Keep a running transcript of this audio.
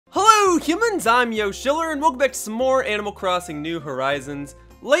humans, I'm Yoshiller, and welcome back to some more Animal Crossing New Horizons.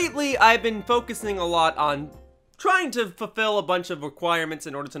 Lately, I've been focusing a lot on trying to fulfill a bunch of requirements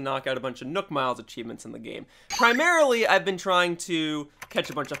in order to knock out a bunch of Nook Miles achievements in the game. Primarily, I've been trying to catch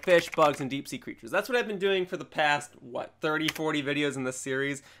a bunch of fish, bugs, and deep sea creatures. That's what I've been doing for the past, 30, 40 videos in this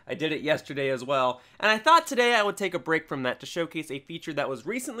series. I did it yesterday as well, and I thought today I would take a break from that to showcase a feature that was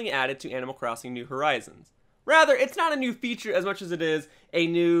recently added to Animal Crossing New Horizons. Rather, it's not a new feature as much as it is a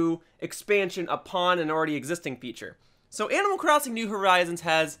new expansion upon an already existing feature. So Animal Crossing New Horizons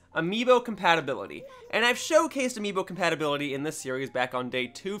has amiibo compatibility, and I've showcased amiibo compatibility in this series back on day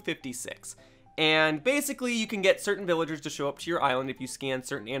 256. And basically, you can get certain villagers to show up to your island if you scan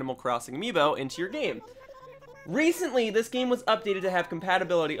certain Animal Crossing amiibo into your game. Recently, this game was updated to have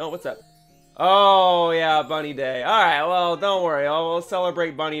compatibility. Oh, what's up? Oh, yeah, Bunny Day. Alright, well, don't worry. We'll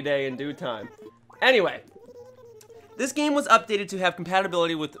celebrate Bunny Day in due time. Anyway. This game was updated to have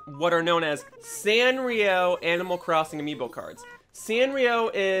compatibility with what are known as Sanrio Animal Crossing amiibo cards.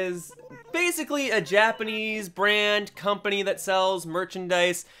 Sanrio is basically a Japanese brand company that sells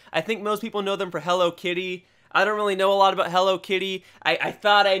merchandise. I think most people know them for Hello Kitty. I don't really know a lot about Hello Kitty. I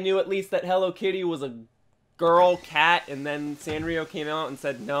thought I knew at least that Hello Kitty was a girl cat, and then Sanrio came out and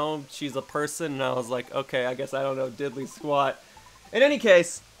said, no, she's a person, and I was like, okay, I guess I don't know diddly squat. In any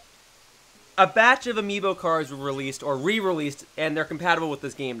case, a batch of amiibo cards were released, or re-released, and they're compatible with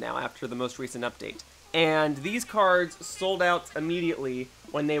this game now after the most recent update. And these cards sold out immediately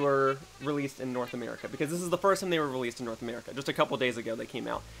when they were released in North America, because this is the first time they were released in North America. Just a couple days ago they came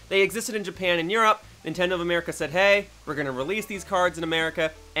out. They existed in Japan and Europe. Nintendo of America said, hey, we're going to release these cards in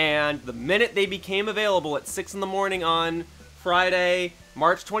America, and the minute they became available at 6 in the morning on Friday,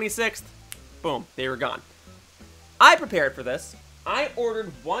 March 26th, boom, they were gone. I prepared for this. I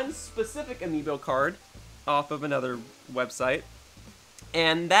ordered one specific amiibo card off of another website,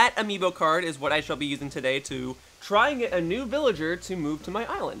 and that amiibo card is what I shall be using today to try and get a new villager to move to my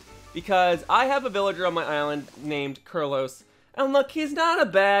island. Because I have a villager on my island named Kurlos, and look, he's not a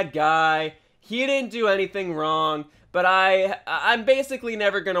bad guy, he didn't do anything wrong, but I'm basically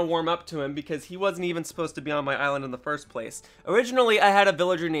never going to warm up to him because he wasn't even supposed to be on my island in the first place. Originally, I had a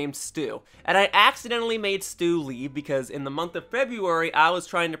villager named Stu, and I accidentally made Stu leave because in the month of February, I was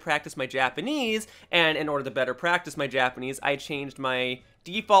trying to practice my Japanese, and in order to better practice my Japanese, I changed my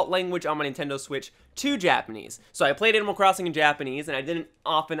default language on my Nintendo Switch to Japanese. So I played Animal Crossing in Japanese, and I didn't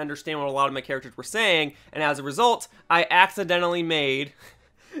often understand what a lot of my characters were saying, and as a result, I accidentally made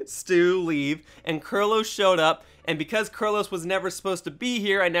Stu leave, and Kurlos showed up, and because Kurlos was never supposed to be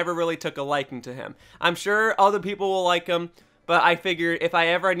here, I never really took a liking to him. I'm sure other people will like him, but I figured if I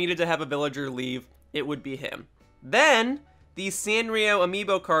ever needed to have a villager leave, it would be him. Then, these Sanrio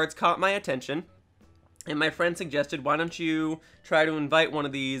amiibo cards caught my attention, and my friend suggested, why don't you try to invite one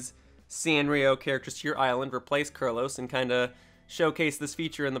of these Sanrio characters to your island, replace Kurlos, and kind of showcase this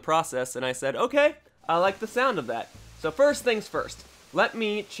feature in the process, and I said, okay, I like the sound of that. So first things first, let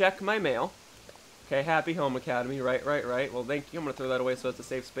me check my mail. Okay, Happy Home Academy, right. Well, thank you. I'm going to throw that away so it's a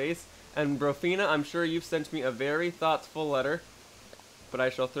safe space. And Brofina, I'm sure you've sent me a very thoughtful letter, but I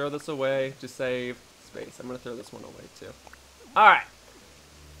shall throw this away to save space. I'm going to throw this one away, too. Alright.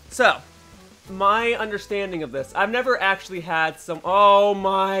 So, my understanding of this. I've never actually had some... Oh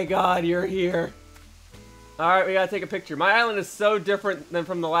my god, you're here. Alright, we got to take a picture. My island is so different than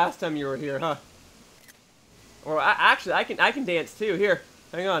from the last time you were here, huh? Or, actually, I can dance, too. Here,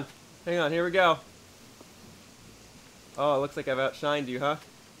 hang on, here we go. Oh, it looks like I've outshined you, huh?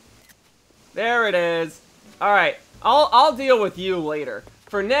 There it is. Alright, I'll deal with you later.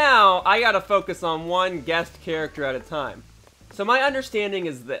 For now, I gotta focus on one guest character at a time. So my understanding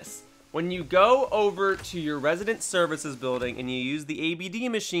is this. When you go over to your resident services building and you use the ABD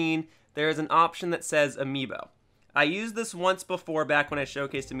machine, there is an option that says Amiibo. I used this once before back when I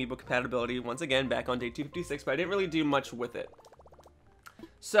showcased Amiibo compatibility, once again back on day 256, but I didn't really do much with it.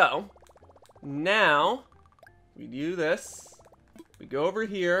 So, now, we do this, we go over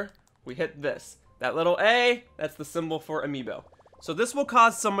here, we hit this. That little A, that's the symbol for Amiibo. So this will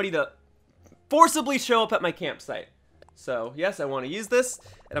cause somebody to forcibly show up at my campsite. So yes, I want to use this,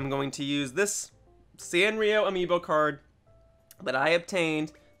 and I'm going to use this Sanrio Amiibo card that I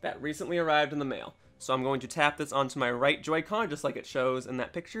obtained that recently arrived in the mail. So I'm going to tap this onto my right Joy-Con, just like it shows in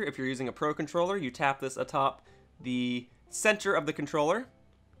that picture. If you're using a Pro controller, you tap this atop the center of the controller.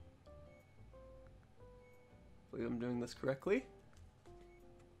 I believe I'm doing this correctly.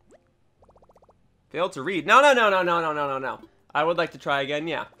 Failed to read. No. I would like to try again,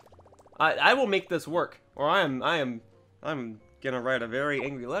 yeah. I will make this work, or I'm gonna write a very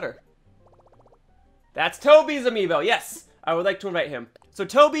angry letter. That's Toby's amiibo, yes! I would like to invite him. So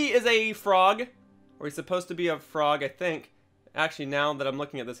Toby is a frog, or he's supposed to be a frog, I think. Actually, now that I'm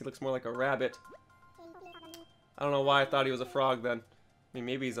looking at this, he looks more like a rabbit. I don't know why I thought he was a frog then. I mean,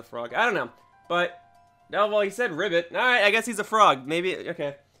 maybe he's a frog. I don't know. But, oh, well, he said ribbit. Alright, I guess he's a frog. Maybe,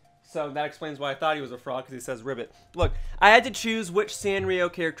 okay. So that explains why I thought he was a frog, because he says ribbit. Look, I had to choose which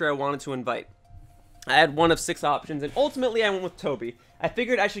Sanrio character I wanted to invite. I had one of 6 options, and ultimately I went with Toby. I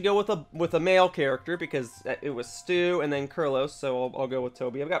figured I should go with a male character, because it was Stu and then Kurlos, so I'll go with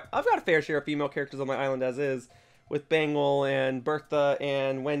Toby. I've got a fair share of female characters on my island as is, with Bangle and Bertha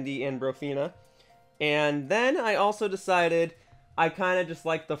and Wendy and Brofina. And then I also decided I kind of just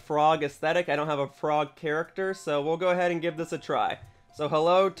like the frog aesthetic. I don't have a frog character, so we'll go ahead and give this a try. So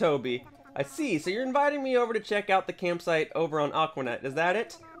hello, Toby. I see, so you're inviting me over to check out the campsite over on Aquanet, is that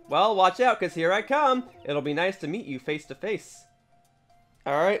it? Well, watch out, because here I come. It'll be nice to meet you face to face.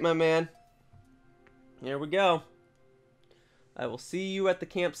 Alright, my man. Here we go. I will see you at the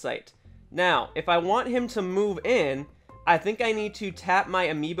campsite. Now, if I want him to move in, I think I need to tap my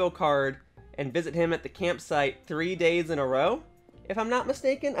amiibo card and visit him at the campsite 3 days in a row. If I'm not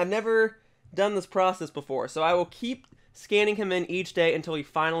mistaken, I've never done this process before, so I will keep scanning him in each day until he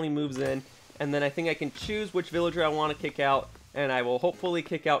finally moves in, and then I think I can choose which villager I want to kick out, and I will hopefully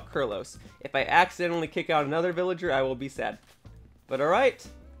kick out Kurlos. If I accidentally kick out another villager, I will be sad. But alright,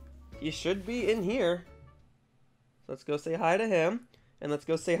 he should be in here. Let's go say hi to him, and let's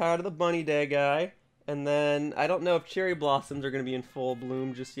go say hi to the Bunny Day guy, and then I don't know if cherry blossoms are going to be in full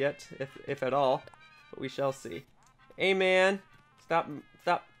bloom just yet, if at all, but we shall see. Hey man, stop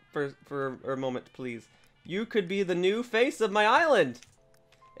for a moment, please. You could be the new face of my island.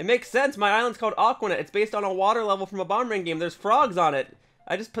 It makes sense. My island's called Aquanet. It's based on a water level from a Bomberman game. There's frogs on it.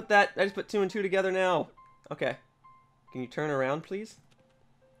 I just put 2 and 2 together now. Okay. Can you turn around, please?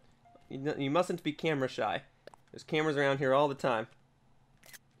 You mustn't be camera shy. There's cameras around here all the time.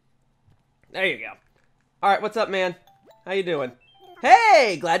 There you go. Alright, what's up, man? How you doing?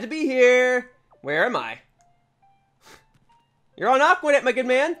 Hey! Glad to be here! Where am I? You're on Aquanet, my good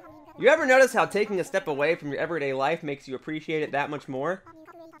man! You ever notice how taking a step away from your everyday life makes you appreciate it that much more?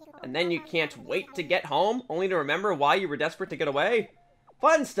 And then you can't wait to get home, only to remember why you were desperate to get away?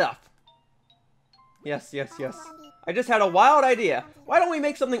 Fun stuff! Yes, yes, yes. I just had a wild idea. Why don't we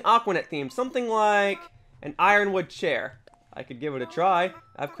make something Aquanet themed? Something like an ironwood chair. I could give it a try.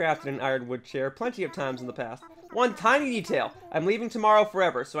 I've crafted an ironwood chair plenty of times in the past. One tiny detail. I'm leaving tomorrow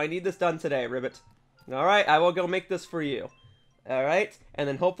forever, so I need this done today, Ribbit. Alright, I will go make this for you. Alright, and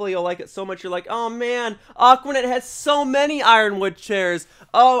then hopefully you'll like it so much you're like, oh man, Aquanet has so many ironwood chairs.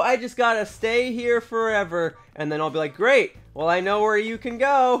 Oh, I just gotta stay here forever. And then I'll be like, great, well I know where you can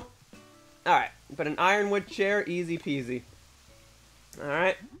go. Alright, but an ironwood chair, easy peasy.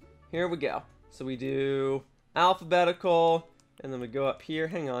 Alright, here we go. So we do alphabetical, and then we go up here.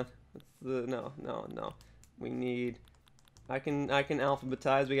 Hang on. No. We need, I can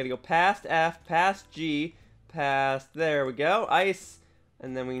alphabetize. We gotta go past F, past G, past, there we go, ice,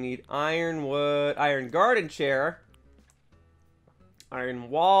 and then we need ironwood, iron garden chair, iron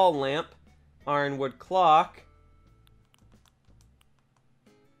wall lamp, ironwood clock,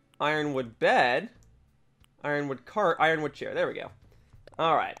 ironwood bed, ironwood cart, ironwood chair. There we go.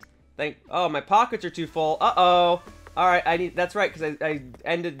 Alright. Oh, my pockets are too full. Uh-oh. Alright, that's right, because I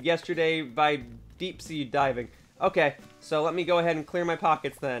ended yesterday by deep sea diving. Okay, so let me go ahead and clear my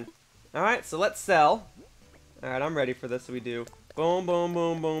pockets then. Alright, so let's sell. Alright, I'm ready for this. So we do boom, boom,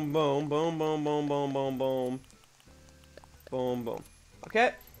 boom, boom, boom, boom, boom, boom, boom, boom, boom. Boom, boom.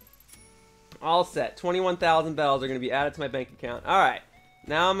 Okay. All set. 21,000 bells are going to be added to my bank account. Alright.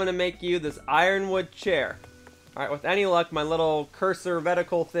 Now I'm going to make you this ironwood chair. Alright, with any luck, my little cursor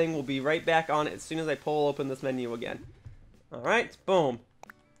reticle thing will be right back on it as soon as I pull open this menu again. Alright, boom.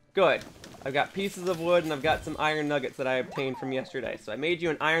 Good. I've got pieces of wood and I've got some iron nuggets that I obtained from yesterday. So I made you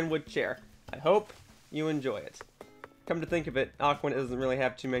an ironwood chair. I hope you enjoy it. Come to think of it, Aquanet doesn't really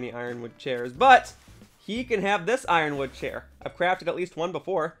have too many ironwood chairs, but he can have this ironwood chair. I've crafted at least one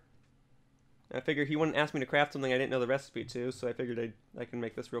before. I figured he wouldn't ask me to craft something I didn't know the recipe to, so I figured I can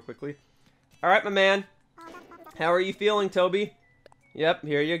make this real quickly. Alright, my man. How are you feeling, Toby? Yep,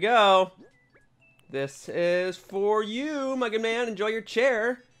 here you go. This is for you, my good man. Enjoy your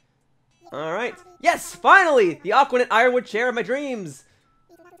chair. Alright. Yes, finally! The Aquanet ironwood chair of my dreams!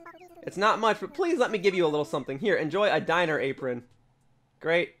 It's not much, but please let me give you a little something. Here, enjoy a diner apron.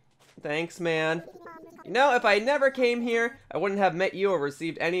 Great. Thanks, man. You know, if I never came here, I wouldn't have met you or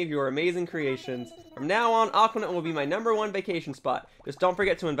received any of your amazing creations. From now on, Aquanet will be my #1 vacation spot. Just don't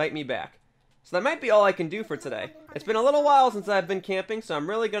forget to invite me back. So that might be all I can do for today. It's been a little while since I've been camping, so I'm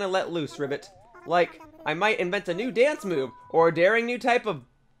really gonna let loose, Ribbit. Like, I might invent a new dance move, or a daring new type of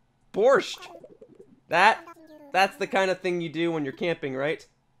borscht. That's the kind of thing you do when you're camping, right?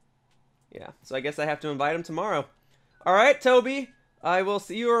 Yeah, so I guess I have to invite him tomorrow. Alright, Toby, I will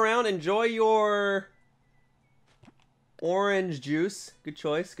see you around. Enjoy your orange juice. Good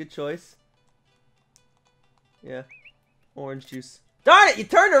choice, good choice. Yeah, orange juice. Darn it, you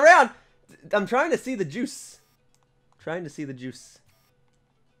turned around! I'm trying to see the juice. Trying to see the juice.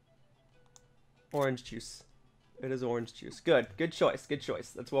 Orange juice. It is orange juice. Good. Good choice. Good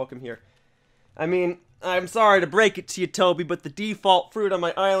choice. That's welcome here. I mean, I'm sorry to break it to you, Toby, but the default fruit on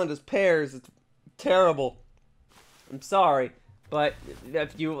my island is pears. It's terrible. I'm sorry. But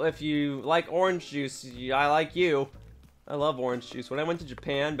if you like orange juice, I like you. I love orange juice. When I went to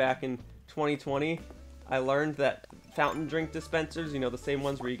Japan back in 2020, I learned that fountain drink dispensers, you know, the same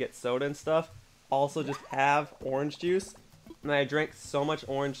ones where you get soda and stuff, also just have orange juice. And I drank so much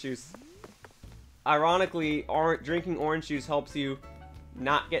orange juice. Ironically, drinking orange juice helps you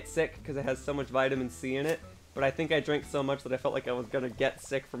not get sick because it has so much vitamin C in it. But I think I drank so much that I felt like I was going to get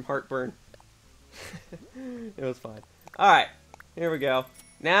sick from heartburn. It was fine. Alright, here we go.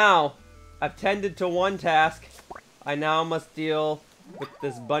 Now, I've tended to one task. I now must deal with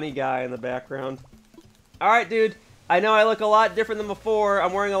this bunny guy in the background. Alright, dude. I know I look a lot different than before.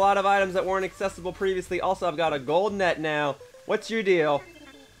 I'm wearing a lot of items that weren't accessible previously. Also, I've got a gold net now. What's your deal?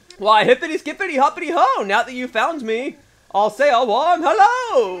 Why, hippity skippity hoppity ho! Now that you found me, I'll say a warm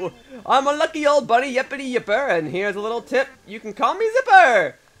hello! I'm a lucky old bunny yippity yipper, and here's a little tip. You can call me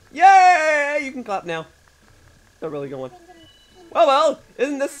Zipper! Yay! You can clap now. Not really going. Well,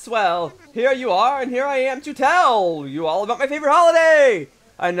 isn't this swell? Here you are, and here I am to tell you all about my favorite holiday!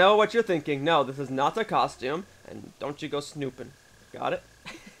 I know what you're thinking. No, this is not a costume, and don't you go snooping. Got it?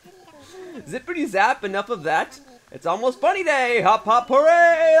 Zippity zap, enough of that. It's almost bunny day! Hop hop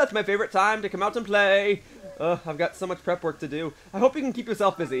hooray! That's my favorite time to come out and play. I've got so much prep work to do. I hope you can keep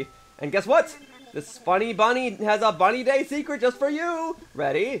yourself busy. And guess what? This funny bunny has a bunny day secret just for you.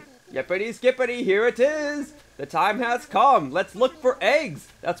 Ready? Yippity skippity, here it is. The time has come. Let's look for eggs.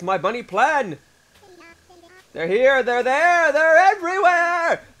 That's my bunny plan. They're here, they're there, they're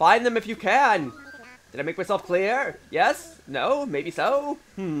everywhere. Find them if you can. Did I make myself clear? Yes? No? Maybe so?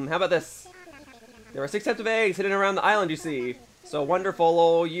 How about this? There are 6 types of eggs hidden around the island, you see. So wonderful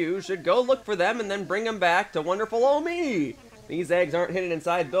ol' you should go look for them and then bring them back to wonderful ol' me. These eggs aren't hidden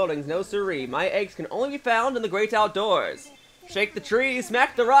inside buildings, no siree. My eggs can only be found in the great outdoors. Shake the trees,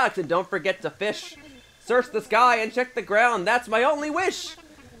 smack the rocks, and don't forget to fish. Search the sky and check the ground, that's my only wish.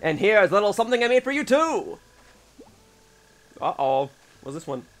 And here's a little something I made for you too. Uh-oh, what's this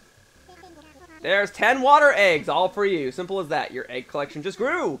one? There's 10 water eggs, all for you. Simple as that, your egg collection just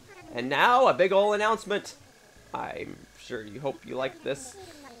grew. And now, a big ol' announcement. I'm sure you hope you like this.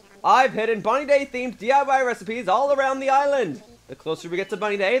 I've hidden Bunny Day themed DIY recipes all around the island. The closer we get to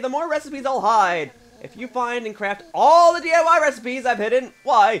Bunny Day, the more recipes I'll hide. If you find and craft all the DIY recipes I've hidden,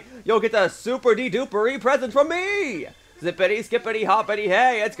 why, you'll get the super-de-dupery present from me. Zippity, skippity, hoppity,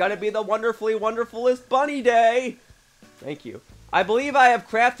 hey, it's gonna be the wonderfully wonderfulest Bunny Day. Thank you. I believe I have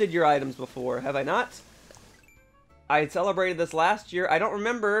crafted your items before, have I not? I celebrated this last year. I don't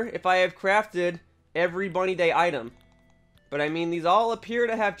remember if I have crafted every Bunny Day item. But I mean, these all appear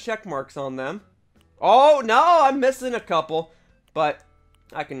to have check marks on them. Oh, no, I'm missing a couple. But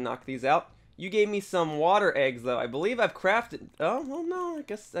I can knock these out. You gave me some water eggs, though. I believe I've crafted... Oh, well, no, I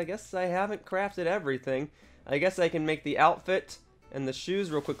guess I haven't crafted everything. I guess I can make the outfit and the shoes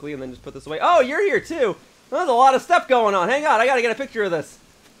real quickly and then just put this away. Oh, you're here, too. There's a lot of stuff going on. Hang on, I gotta get a picture of this.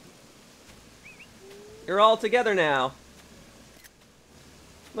 You're all together now.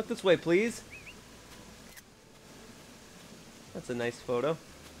 Look this way, please. That's a nice photo.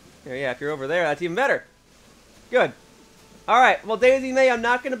 There, yeah, if you're over there, that's even better. Good. Alright, well, Daisy May, I'm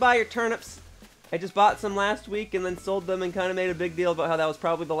not going to buy your turnips. I just bought some last week and then sold them and kind of made a big deal about how that was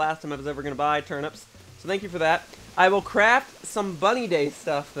probably the last time I was ever going to buy turnips. So thank you for that. I will craft some Bunny Day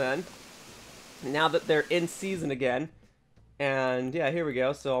stuff then, now that they're in season again. And yeah, here we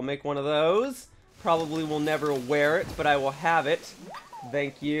go. So I'll make one of those. Probably will never wear it, but I will have it.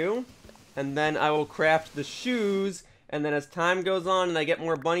 Thank you. And then I will craft the shoes. And then as time goes on and I get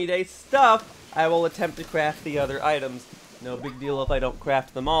more Bunny Day stuff, I will attempt to craft the other items. No big deal if I don't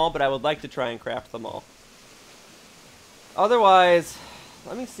craft them all, but I would like to try and craft them all. Otherwise,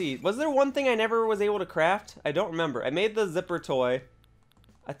 let me see. Was there one thing I never was able to craft? I don't remember. I made the zipper toy.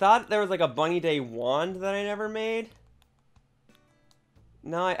 I thought there was like a Bunny Day wand that I never made.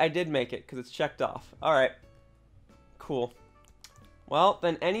 No, I did make it because it's checked off. Alright. Cool. Well,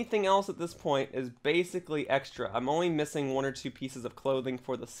 then anything else at this point is basically extra. I'm only missing 1 or 2 pieces of clothing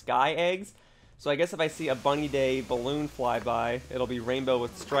for the sky eggs. So I guess if I see a Bunny Day balloon fly by, it'll be rainbow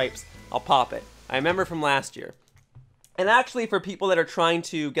with stripes. I'll pop it. I remember from last year. And actually, for people that are trying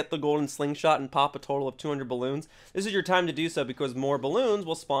to get the golden slingshot and pop a total of 200 balloons, this is your time to do so because more balloons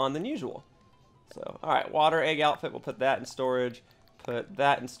will spawn than usual. So, alright, water egg outfit, we'll put that in storage, put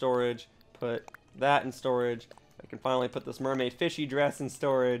that in storage, put that in storage. I can finally put this mermaid fishy dress in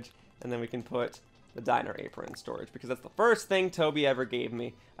storage, and then we can put the diner apron in storage because that's the first thing Toby ever gave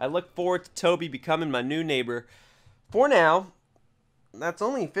me. I look forward to Toby becoming my new neighbor. For now, that's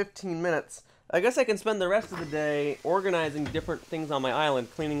only 15 minutes. I guess I can spend the rest of the day organizing different things on my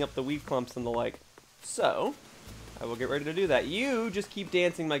island, cleaning up the weed clumps and the like. So, I will get ready to do that. You just keep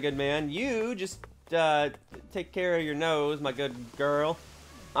dancing, my good man. You just take care of your nose, my good girl.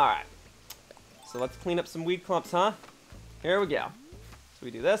 Alright. So let's clean up some weed clumps, huh? Here we go. So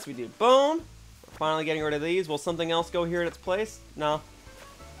we do this, we do boom. We're finally getting rid of these. Will something else go here in its place? No.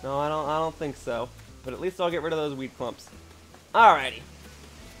 No, I don't think so. But at least I'll get rid of those weed clumps. Alrighty.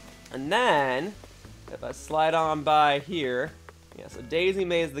 And then, if I slide on by here, yeah, so Daisy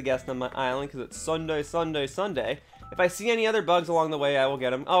May is the guest on my island because it's Sunday, Sunday, Sunday. If I see any other bugs along the way, I will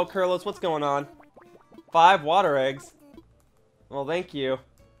get them. Oh, Carlos, what's going on? 5 water eggs. Well, thank you.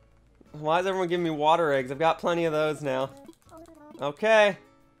 Why is everyone giving me water eggs? I've got plenty of those now. Okay,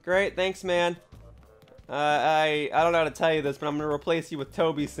 great, thanks, man. I don't know how to tell you this, but I'm going to replace you with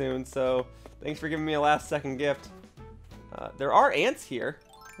Toby soon, so thanks for giving me a last-second gift. There are ants here.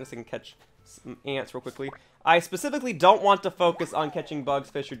 I guess I can catch some ants real quickly. I specifically don't want to focus on catching bugs,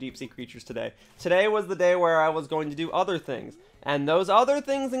 fish, or deep-sea creatures today. Today was the day where I was going to do other things. And those other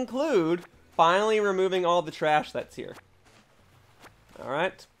things include finally removing all the trash that's here.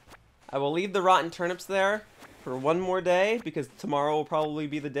 Alright. I will leave the rotten turnips there for one more day, because tomorrow will probably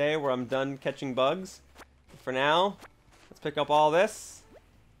be the day where I'm done catching bugs. But for now, let's pick up all this.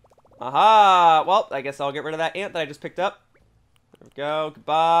 Aha! Well, I guess I'll get rid of that ant that I just picked up. There we go.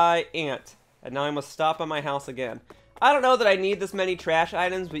 Goodbye, ant. And now I must stop at my house again. I don't know that I need this many trash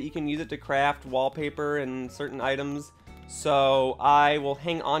items, but you can use it to craft wallpaper and certain items. So I will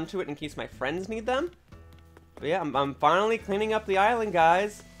hang on to it in case my friends need them. But yeah, I'm finally cleaning up the island,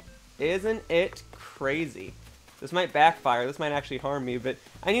 guys. Isn't it crazy? This might backfire. This might actually harm me, but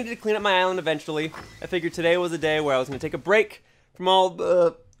I needed to clean up my island eventually. I figured today was a day where I was going to take a break from all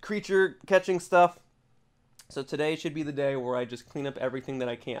the creature catching stuff. So today should be the day where I just clean up everything that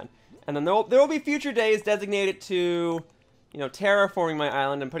I can. And then there will be future days designated to, you know, terraforming my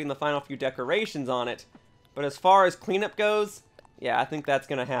island and putting the final few decorations on it. But as far as cleanup goes, yeah, I think that's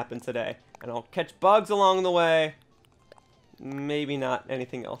going to happen today. And I'll catch bugs along the way. Maybe not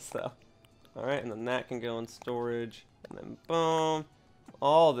anything else, though. Alright, and then that can go in storage. And then boom.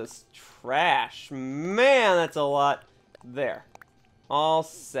 All this trash. Man, that's a lot. There. All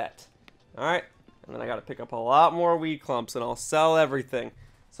set. Alright. And then I gotta pick up a lot more weed clumps and I'll sell everything.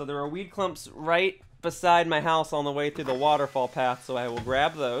 So there are weed clumps right beside my house on the way through the waterfall path, so I will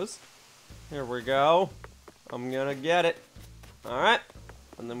grab those. Here we go. I'm gonna get it. Alright.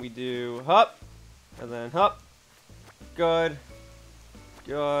 And then we do hup. And then hup. Good.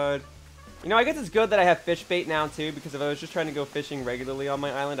 Good. You know, I guess it's good that I have fish bait now too, because if I was just trying to go fishing regularly on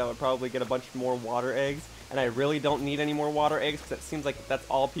my island, I would probably get a bunch more water eggs. And I really don't need any more water eggs, because it seems like that's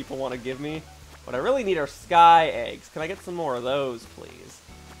all people want to give me. What I really need are sky eggs. Can I get some more of those, please?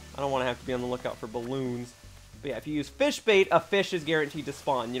 I don't want to have to be on the lookout for balloons. But yeah, if you use fish bait, a fish is guaranteed to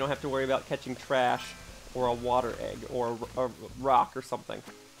spawn. You don't have to worry about catching trash or a water egg or a rock or something.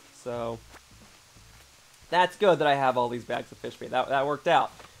 So that's good that I have all these bags of fish bait. That worked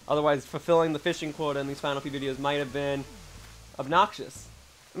out. Otherwise, fulfilling the fishing quota in these final few videos might have been obnoxious.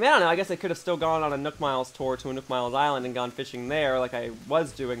 I mean, I don't know. I guess I could have still gone on a Nook Miles tour to a Nook Miles island and gone fishing there like I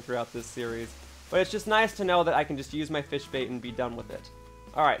was doing throughout this series. But it's just nice to know that I can just use my fish bait and be done with it.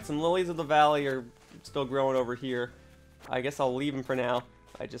 Alright, some lilies of the valley are still growing over here. I guess I'll leave them for now.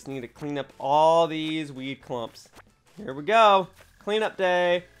 I just need to clean up all these weed clumps. Here we go. Cleanup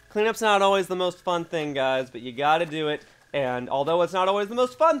day. Cleanup's not always the most fun thing, guys, but you gotta do it. And although it's not always the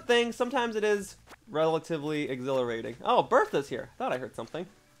most fun thing, sometimes it is relatively exhilarating. Oh, Bertha's here. I thought I heard something.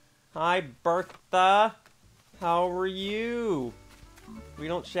 Hi, Bertha. How are you? We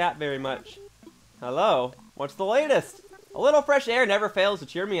don't chat very much. Hello. What's the latest? A little fresh air never fails to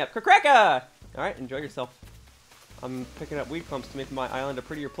cheer me up. Kakreka! Alright, enjoy yourself. I'm picking up weed clumps to make my island a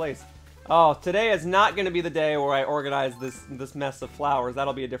prettier place. Oh, today is not going to be the day where I organize this mess of flowers.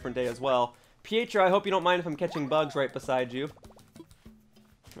 That'll be a different day as well. Pietro, I hope you don't mind if I'm catching bugs right beside you.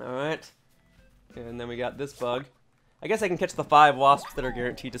 Alright. And then we got this bug. I guess I can catch the 5 wasps that are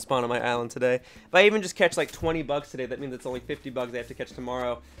guaranteed to spawn on my island today. If I even just catch like 20 bugs today, that means it's only 50 bugs I have to catch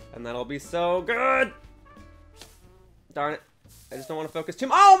tomorrow. And that'll be so good! Darn it. I just don't want to focus too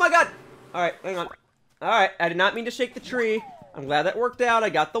much. Oh my god! Alright, hang on. Alright, I did not mean to shake the tree. I'm glad that worked out. I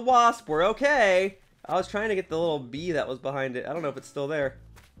got the wasp. We're okay. I was trying to get the little bee that was behind it. I don't know if it's still there.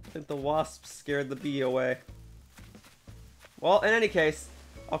 I think the wasp scared the bee away. Well, in any case,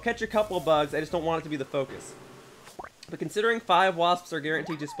 I'll catch a couple of bugs. I just don't want it to be the focus. But considering 5 wasps are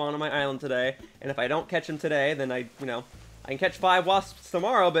guaranteed to spawn on my island today, and if I don't catch them today, then I can catch 5 wasps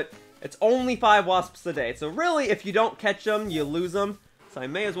tomorrow, but it's only 5 wasps a day. So really, if you don't catch them, you lose them. So I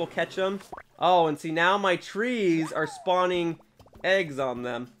may as well catch them. Oh, and see, now my trees are spawning eggs on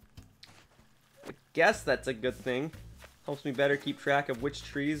them. I guess that's a good thing. Helps me better keep track of which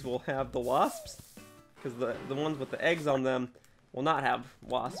trees will have the wasps. Because the ones with the eggs on them will not have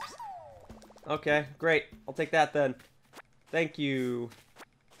wasps. Okay, great. I'll take that then. Thank you.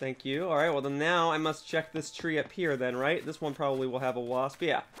 Thank you. Alright, well then now I must check this tree up here then, right? This one probably will have a wasp.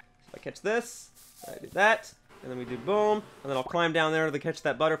 Yeah. So I catch this, I do that, and then we do boom, and then I'll climb down there to catch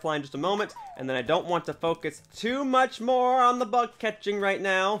that butterfly in just a moment, and then I don't want to focus too much more on the bug catching right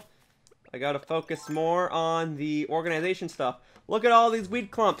now. I gotta focus more on the organization stuff. Look at all these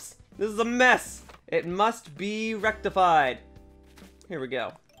weed clumps. This is a mess. It must be rectified. Here we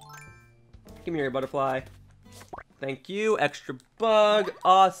go. Give me your butterfly. Thank you. Extra bug.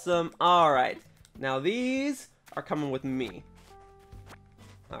 Awesome. Alright. Now these are coming with me.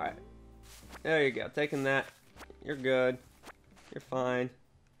 Alright. There you go. Taking that. You're good. You're fine.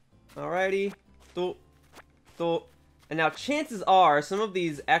 Alrighty. Doop. Doop. And now chances are some of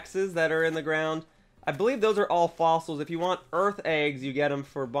these X's that are in the ground, I believe those are all fossils. If you want earth eggs, you get them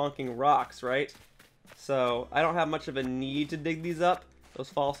for bonking rocks, right? So I don't have much of a need to dig these up. Those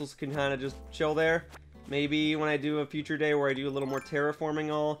fossils can kind of just chill there. Maybe when I do a future day where I do a little more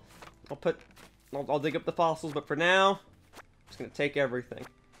terraforming, I'll dig up the fossils. But for now, I'm just gonna take everything.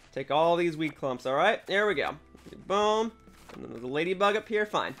 Take all these weed clumps. All right, there we go. Boom. And then there's a ladybug up here.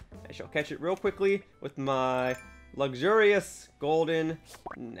 Fine. I shall catch it real quickly with my luxurious golden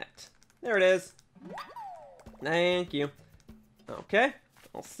net. There it is. Thank you. Okay,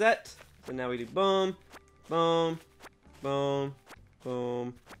 all set. So now we do boom, boom, boom,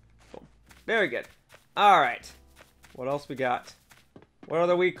 boom, boom. Very good. Alright. What else we got? What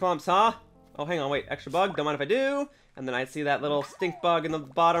other weed clumps, huh? Oh, hang on, wait. Extra bug. Don't mind if I do. And then I see that little stink bug in the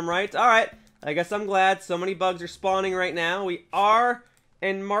bottom right. Alright. I guess I'm glad so many bugs are spawning right now. We are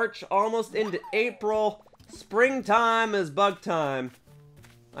in March, almost into April. Springtime is bug time.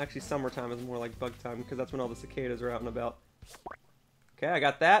 Actually, summertime is more like bug time because that's when all the cicadas are out and about. Okay, I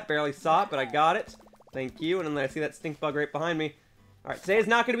got that. Barely saw it, but I got it. Thank you. And then I see that stink bug right behind me. Alright, today is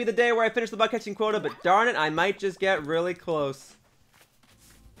not going to be the day where I finish the bug catching quota, but darn it, I might just get really close.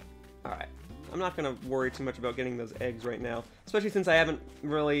 Alright, I'm not going to worry too much about getting those eggs right now, especially since I haven't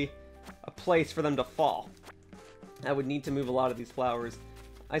really a place for them to fall. I would need to move a lot of these flowers.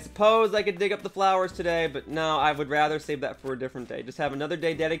 I suppose I could dig up the flowers today, but no, I would rather save that for a different day. Just have another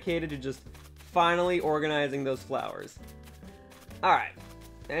day dedicated to just finally organizing those flowers. Alright,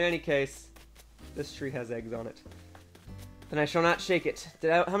 in any case, this tree has eggs on it. Then I shall not shake it.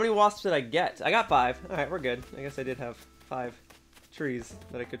 How many wasps did I get? I got 5. Alright, we're good. I guess I did have 5 trees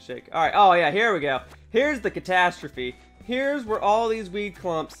that I could shake. Alright, oh yeah, here we go. Here's the catastrophe. Here's where all these weed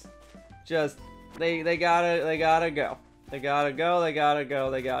clumps just, they gotta go. They gotta go, they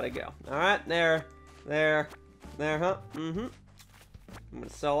gotta go. Alright, there, huh? I'm gonna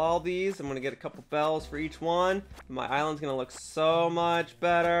sell all these. I'm gonna get a couple bells for each one. My island's gonna look so much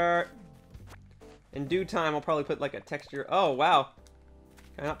better. In due time, I'll probably put like a texture. Oh, wow.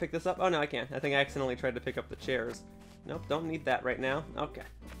 Can I not pick this up? Oh, no, I can. I think I accidentally tried to pick up the chairs. Nope, don't need that right now. Okay.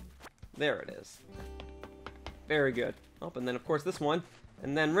 There it is. Very good. Oh, and then, of course, this one.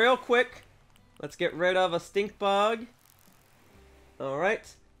 And then real quick, let's get rid of a stink bug.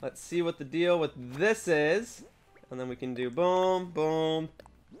 Alright. Let's see what the deal with this is. And then we can do boom, boom.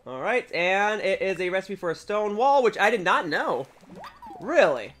 Alright, and it is a recipe for a stone wall, which I did not know.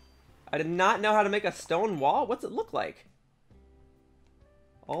 Really? I did not know how to make a stone wall. What's it look like?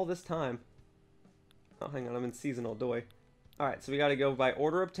 All this time. Oh, hang on. I'm in seasonal doy. Alright, so we gotta go by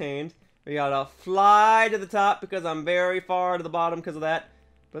order obtained. We gotta fly to the top because I'm very far to the bottom because of that.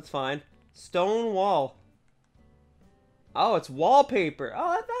 But it's fine. Stone wall. Oh, it's wallpaper.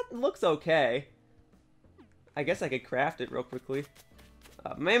 Oh, that looks okay. I guess I could craft it real quickly.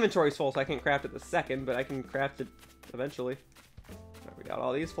 My inventory's full, so I can't craft it the second, but I can craft it eventually. Right, we got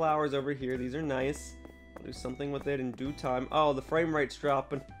all these flowers over here. These are nice. I'll do something with it in due time. Oh, the frame rate's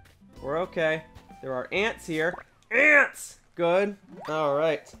dropping. We're okay. There are ants here. Ants! Good.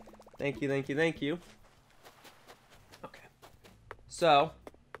 Alright. Thank you, thank you, thank you. Okay. So,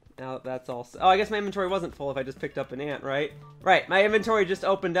 now that that's all... Oh, I guess my inventory wasn't full if I just picked up an ant, right? Right, my inventory just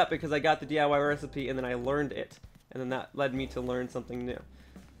opened up because I got the DIY recipe and then I learned it. And then that led me to learn something new.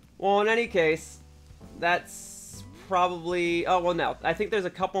 Well, in any case, that's probably... Oh, well, no. I think there's a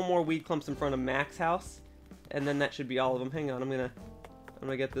couple more weed clumps in front of Mac's house. And then that should be all of them. Hang on, I'm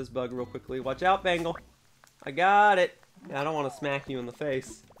gonna get this bug real quickly. Watch out, Bangle. I got it. Yeah, I don't want to smack you in the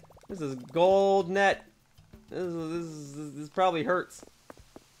face. This is gold net. This probably hurts.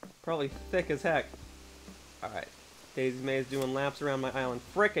 Probably thick as heck. Alright. Daisy May's doing laps around my island.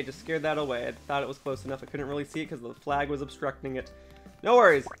 Frick, I just scared that away. I thought it was close enough. I couldn't really see it because the flag was obstructing it. No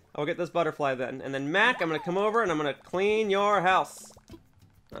worries. I'll get this butterfly then. And then, Mac, I'm going to come over and I'm going to clean your house.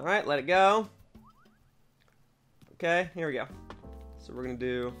 Alright, let it go. Okay, here we go. So we're going to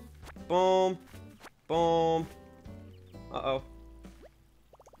do boom, boom. Uh-oh.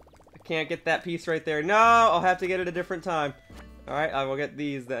 I can't get that piece right there. No, I'll have to get it a different time. Alright, I will get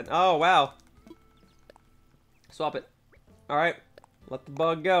these then. Oh, wow. Swap it. Alright, let the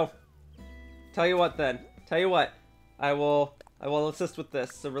bug go. Tell you what then. Tell you what. I will assist with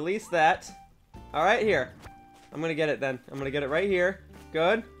this. So release that. Alright, here. I'm going to get it then. I'm going to get it right here.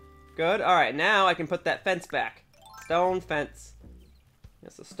 Good. Good. Alright, now I can put that fence back. Stone fence.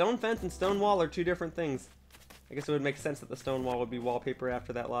 Yes, a stone fence and stone wall are two different things. I guess it would make sense that the stone wall would be wallpaper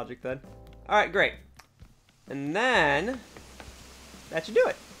after that logic then. Alright, great. And then... that should do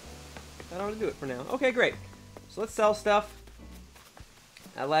it. That ought to do it for now. Okay, great. So let's sell stuff.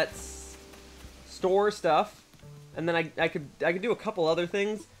 Let's store stuff. And then I could do a couple other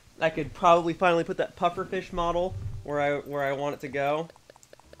things. I could probably finally put that pufferfish model where I want it to go.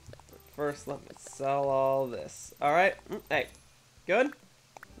 But first, let me sell all this. Alright. Hey. Good?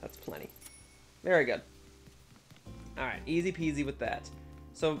 That's plenty. Very good. Alright, easy peasy with that.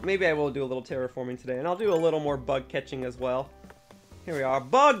 So maybe I will do a little terraforming today, and I'll do a little more bug catching as well. Here we are.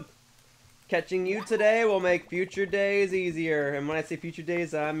 Bug! Catching you today will make future days easier. And when I say future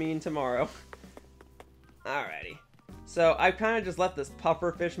days, I mean tomorrow. Alrighty. So I kind of just left this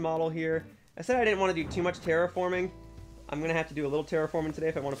pufferfish model here. I said I didn't want to do too much terraforming. I'm going to have to do a little terraforming today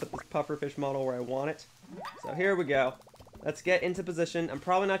if I want to put this pufferfish model where I want it. So here we go. Let's get into position. I'm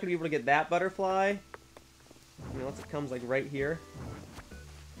probably not going to be able to get that butterfly. Unless it comes like right here.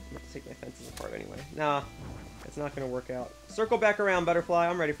 I'm going to take my fences apart anyway. Nah, it's not going to work out. Circle back around, butterfly.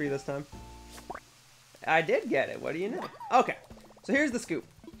 I'm ready for you this time. I did get it. What do you know? Okay, so here's the scoop.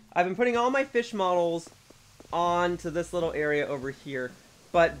 I've been putting all my fish models onto this little area over here.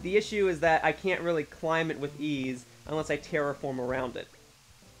 But the issue is that I can't really climb it with ease unless I terraform around it.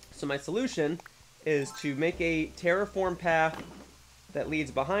 So my solution is to make a terraform path that leads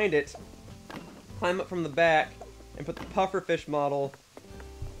behind it, climb up from the back, and put the pufferfish model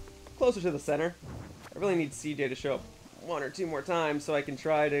closer to the center. I really need CJ to show up one or two more times so I can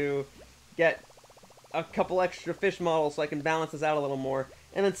try to get a couple extra fish models so I can balance this out a little more.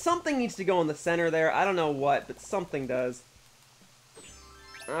 And then something needs to go in the center there. I don't know what, but something does.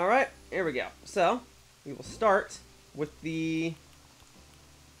 Alright, here we go. So, we will start with the,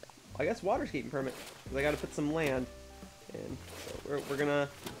 I guess, waterscaping permit. Because I gotta put some land in. So we're gonna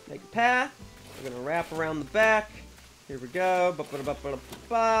make a path. We're gonna wrap around the back. Here we go.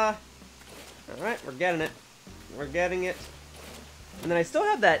 Ba-ba-da-ba-ba-ba. Alright, we're getting it. We're getting it. And then I still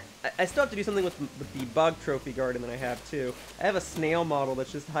have that, I still have to do something with the bug trophy garden that I have too. I have a snail model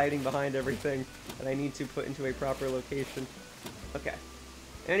that's just hiding behind everything that I need to put into a proper location. Okay.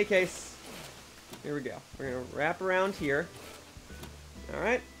 In any case, here we go. We're going to wrap around here.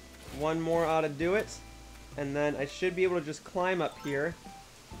 Alright. One more ought to do it. And then I should be able to just climb up here.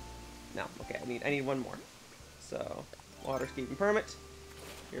 No, okay, I need one more. So, waterscaping permit.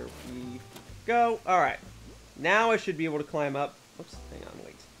 Here we go. Alright. Now I should be able to climb up. Oops, hang on,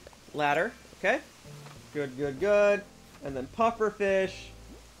 wait. Ladder, okay. Good, good, good. And then pufferfish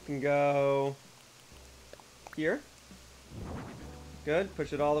can go here. Good,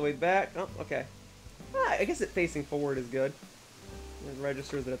 push it all the way back. Oh, okay. Ah, I guess it facing forward is good. It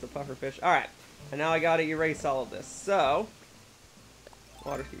registers that it's a pufferfish. Alright, and now I gotta erase all of this. So,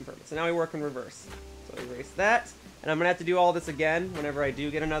 waterscaping permit. So now we work in reverse. So erase that. And I'm gonna have to do all this again whenever I do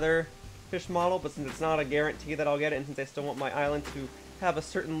get another fish model, but since it's not a guarantee that I'll get it, and since I still want my island to have a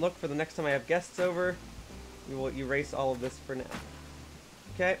certain look for the next time I have guests over, we will erase all of this for now.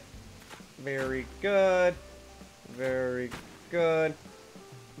 Okay. Very good. Very good.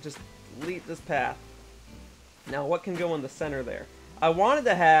 Just delete this path. Now, what can go in the center there? I wanted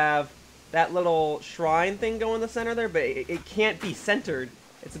to have that little shrine thing go in the center there, but it can't be centered.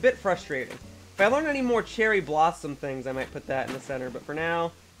 It's a bit frustrating. If I learn any more cherry blossom things, I might put that in the center. But for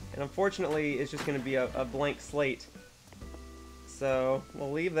now, and unfortunately, it's just going to be a blank slate. So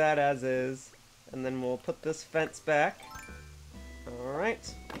we'll leave that as is. And then we'll put this fence back.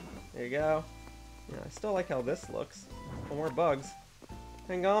 Alright. There you go. Yeah, I still like how this looks. Oh, more bugs.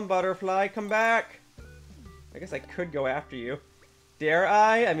 Hang on, butterfly. Come back. I guess I could go after you. Dare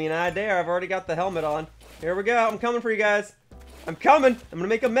I? I mean, I dare. I've already got the helmet on. Here we go. I'm coming for you guys. I'm coming. I'm going to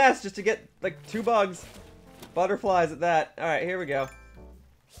make a mess just to get, like, 2 bugs. Butterflies at that. Alright, here we go.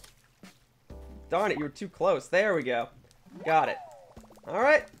 Darn it, you were too close. There we go. Got it.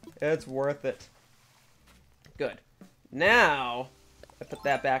 Alright. It's worth it. Good. Now, I put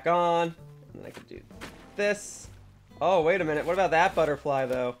that back on. And then I can do this. Oh, wait a minute. What about that butterfly,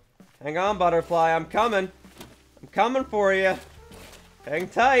 though? Hang on, butterfly. I'm coming. I'm coming for you. Hang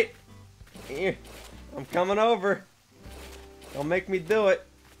tight. I'm coming over. Don't make me do it.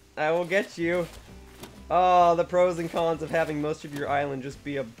 I will get you. Oh, the pros and cons of having most of your island just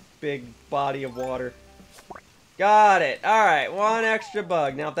be a big body of water. Got it. Alright, 1 extra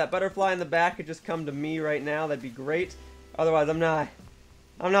bug. Now, if that butterfly in the back could just come to me right now, that'd be great. Otherwise, I'm not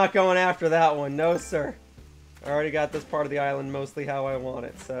going after that one. No, sir. I already got this part of the island mostly how I want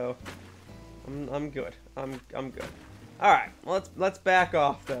it, so I'm good. I'm good. All right, let's back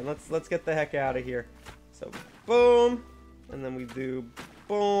off then. Let's get the heck out of here. So boom, and then we do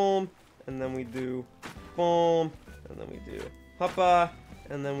boom, and then we do boom, and then we do hoppa,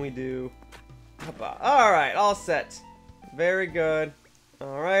 and then we do hoppa. All right, all set. Very good.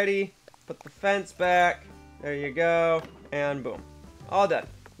 Alrighty, put the fence back. There you go, and boom, all done.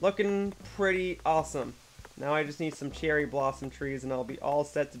 Looking pretty awesome. Now I just need some cherry blossom trees and I'll be all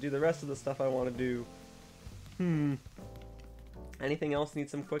set to do the rest of the stuff I want to do. Anything else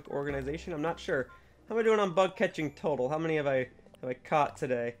need some quick organization? I'm not sure. How am I doing on bug catching total? How many have I caught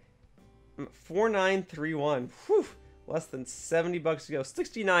today? 4931. Whew. Less than 70 bugs to go.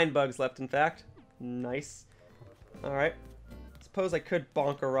 69 bugs left, in fact. Nice. Alright. Suppose I could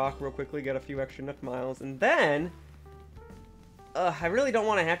bonk a rock real quickly, get a few extra Nook Miles, and then I really don't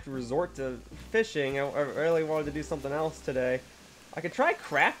want to have to resort to fishing. I really wanted to do something else today. I could try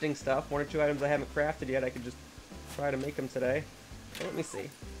crafting stuff. 1 or 2 items I haven't crafted yet. I could just try to make them today. So let me see.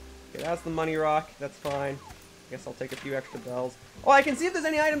 Okay, that's the money rock. That's fine. I guess I'll take a few extra bells. Oh, I can see if there's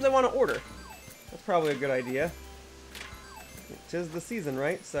any items I want to order. That's probably a good idea. 'Tis the season,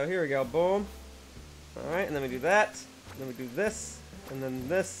 right? So here we go. Boom. Alright, and then we do that. And then we do this. And then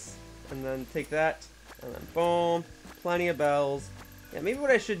this. And then take that. And then boom. Plenty of bells. Yeah, maybe what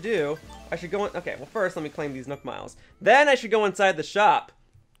I should do, I should go in, okay, well first let me claim these Nook Miles. Then I should go inside the shop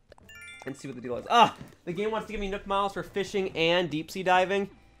and see what the deal is. Ah, the game wants to give me Nook Miles for fishing and deep sea diving.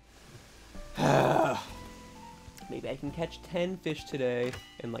 Maybe I can catch 10 fish today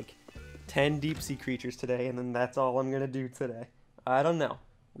and like 10 deep sea creatures today, and then that's all I'm gonna do today. I don't know.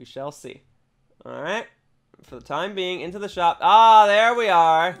 We shall see. Alright, for the time being, into the shop. Ah, there we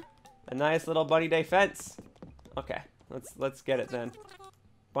are. A nice little Bunny Day fence. Okay, let's get it then.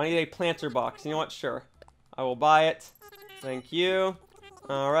 Bunny Day planter box. You know what? Sure. I will buy it. Thank you.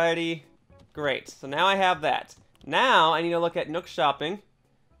 Alrighty. Great. So now I have that. Now I need to look at Nook shopping.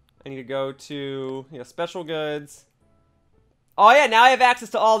 I need to go to, special goods. Oh yeah, now I have access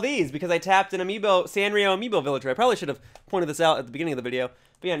to all these because I tapped an amiibo, Sanrio amiibo villager. I probably should have pointed this out at the beginning of the video.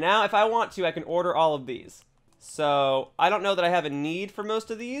 But yeah, now if I want to, I can order all of these. So I don't know that I have a need for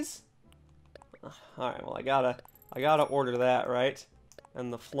most of these. Alright, well I gotta order that, right?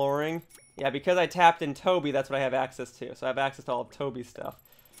 And the flooring. Yeah, because I tapped in Toby, that's what I have access to. So I have access to all of Toby's stuff.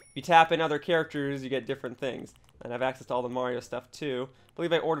 If you tap in other characters, you get different things. And I have access to all the Mario stuff too. I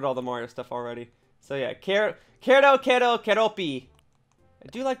believe I ordered all the Mario stuff already. So yeah, Keropi. I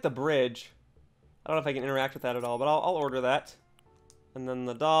do like the bridge. I don't know if I can interact with that at all, but I'll order that. And then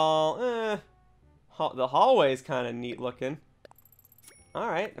the doll, the hallway is kind of neat looking.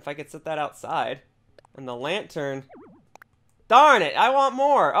 Alright, if I could set that outside. And the lantern. Darn it, I want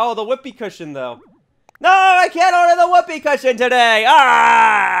more. Oh, the whoopee cushion, though. No, I can't order the whoopee cushion today.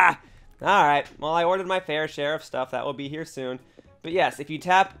 Ah! Alright, well, I ordered my fair share of stuff. That will be here soon. But yes,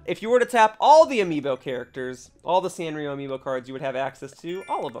 if you were to tap all the amiibo characters, all the Sanrio amiibo cards, you would have access to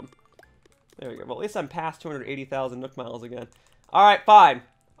all of them. There we go. Well, at least I'm past 280,000 Nook Miles again. Alright, fine.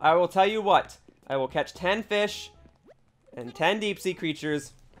 I will tell you what. I will catch 10 fish and 10 deep sea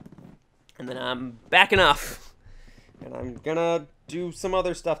creatures, and then I'm backing off. And I'm gonna do some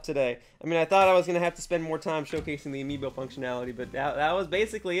other stuff today. I mean, I thought I was gonna have to spend more time showcasing the amiibo functionality, but that was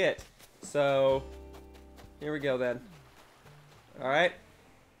basically it. So, here we go then. Alright,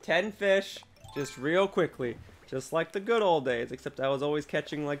 10 fish, just real quickly. Just like the good old days, except I was always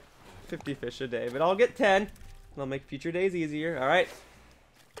catching like 50 fish a day, but I'll get 10. And I'll make future days easier. All right.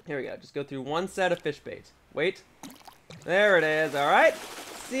 Here we go. Just go through one set of fish bait. Wait. There it is. All right.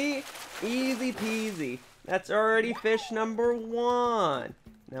 See? Easy peasy. That's already fish number 1.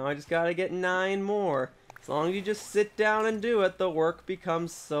 Now I just gotta get 9 more. As long as you just sit down and do it, the work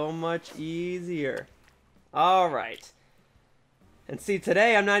becomes so much easier. Alright. And see,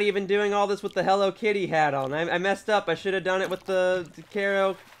 today I'm not even doing all this with the Hello Kitty hat on. I messed up. I should have done it with the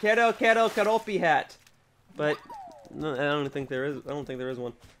Kero Karopi hat. But no, I don't think there is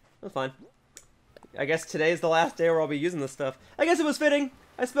one. That's fine. I guess today's the last day where I'll be using this stuff. I guess it was fitting.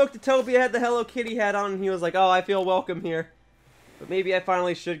 I spoke to Toby, I had the Hello Kitty hat on, and he was like, oh, I feel welcome here. But maybe I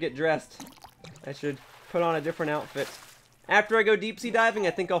finally should get dressed. I should put on a different outfit. After I go deep sea diving,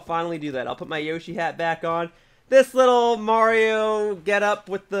 I think I'll finally do that. I'll put my Yoshi hat back on. This little Mario getup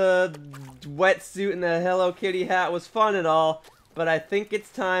with the wetsuit and the Hello Kitty hat was fun and all, but I think it's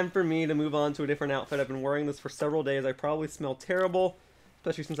time for me to move on to a different outfit. I've been wearing this for several days. I probably smell terrible,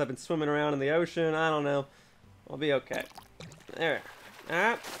 especially since I've been swimming around in the ocean. I don't know. I'll be okay. There.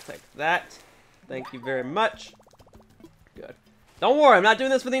 Alright, take that. Thank you very much. Good. Don't worry, I'm not doing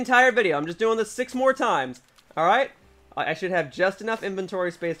this for the entire video. I'm just doing this 6 more times. Alright? I should have just enough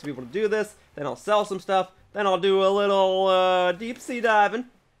inventory space to be able to do this. Then I'll sell some stuff. Then I'll do a little deep sea diving.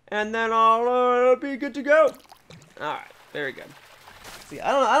 And then I'll be good to go. Alright, very good. See,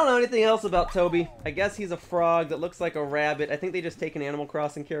 I don't know anything else about Toby. I guess he's a frog that looks like a rabbit. I think they just take an Animal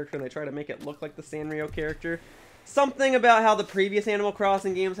Crossing character and they try to make it look like the Sanrio character. Something about how the previous Animal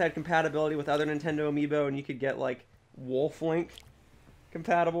Crossing games had compatibility with other Nintendo amiibo, and you could get, like, Wolf Link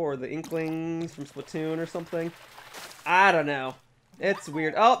compatible, or the Inklings from Splatoon or something. I don't know. It's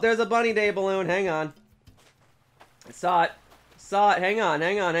weird. Oh, there's a Bunny Day balloon. Hang on. I saw it. Saw it. Hang on.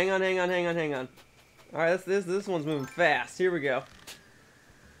 Alright, this one's moving fast. Here we go.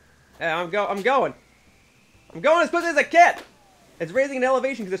 I'm going. I'm going as quickly as I can! It's raising an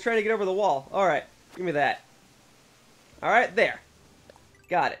elevation because it's trying to get over the wall. Alright, give me that. Alright, there.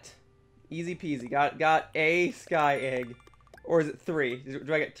 Got it. Easy peasy. Got a sky egg. Or is it 3?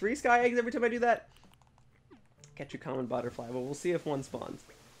 Do I get 3 sky eggs every time I do that? Catch a common butterfly. Well, we'll see if one spawns.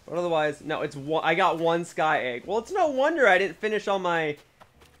 But otherwise, no, it's one. I got 1 sky egg. Well, it's no wonder I didn't finish all my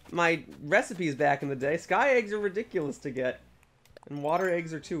recipes back in the day. Sky eggs are ridiculous to get. And water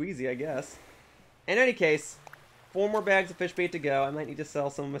eggs are too easy, I guess. In any case, 4 more bags of fish bait to go. I might need to sell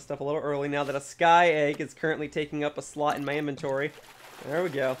some of my stuff a little early now that a sky egg is currently taking up a slot in my inventory. There we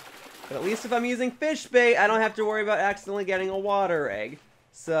go. But at least if I'm using fish bait, I don't have to worry about accidentally getting a water egg.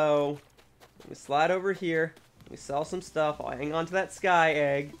 So, let me slide over here. Let me sell some stuff. I'll hang on to that sky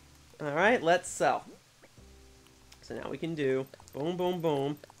egg. Alright, let's sell. So now we can do boom, boom,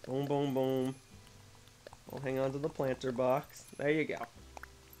 boom, boom, boom, boom. I'll hang on to the planter box. There you go.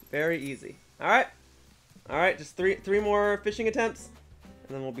 Very easy. Alright. Alright, just three more fishing attempts,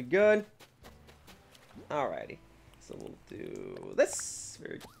 and then we'll be good. Alrighty. So we'll do this.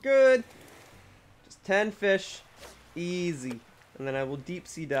 Very good. Just 10 fish. Easy. And then I will deep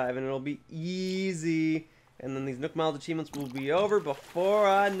sea dive, and it'll be easy. And then these Nook Miles achievements will be over before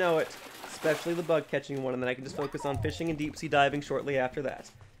I know it. Especially the bug catching one, and then I can just focus on fishing and deep sea diving shortly after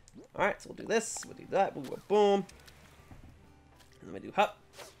that. Alright, so we'll do this, we'll do that, we'll go boom. And then we do hop.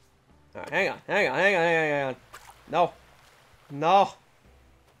 Alright, hang on. No. No.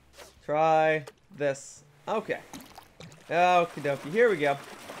 Try this. Okay. Okie dokie, here we go.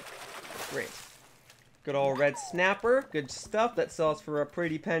 Great. Good old red snapper. Good stuff. That sells for a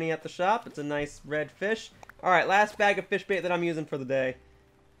pretty penny at the shop. It's a nice red fish. Alright, last bag of fish bait that I'm using for the day.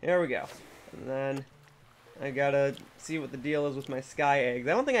 Here we go. And then I gotta see what the deal is with my sky eggs.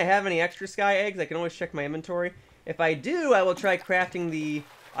 I don't think I have any extra sky eggs. I can always check my inventory. If I do, I will try crafting the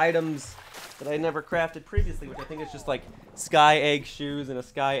items that I never crafted previously, which I think is just like sky egg shoes and a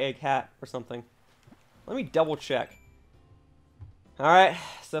sky egg hat or something. Let me double check. Alright,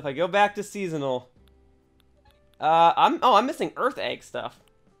 so if I go back to seasonal, I'm missing earth egg stuff.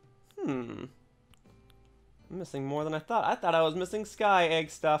 I'm missing more than I thought. I thought I was missing sky egg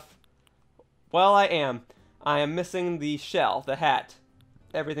stuff. Well, I am. I am missing the shell, the hat.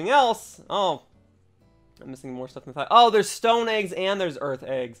 Everything else, oh, I'm missing more stuff than I thought. Oh, there's stone eggs and there's earth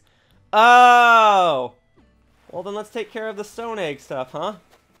eggs. Oh! Well, then let's take care of the stone egg stuff, huh?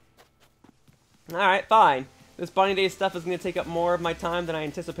 Alright, fine. This Bunny Day stuff is going to take up more of my time than I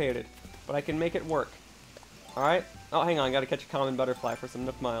anticipated. But I can make it work. Alright. Oh, hang on. I gotta catch a common butterfly for some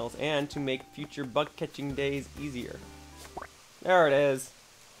Nook Miles. And to make future bug catching days easier. There it is.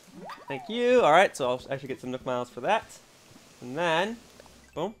 Thank you. Alright, so I'll actually get some Nook Miles for that. And then,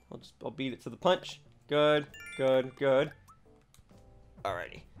 boom. I'll beat it to the punch. Good, good, good.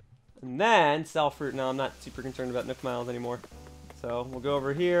 Alrighty. And then sell fruit. No, I'm not super concerned about Nook Miles anymore. So we'll go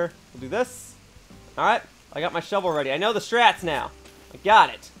over here. We'll do this. Alright, I got my shovel ready. I know the strats now. I got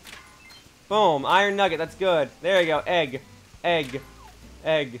it. Boom, iron nugget, that's good. There you go, egg. Egg.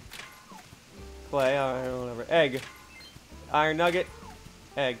 Egg. Clay, alright, whatever. Egg. Iron nugget.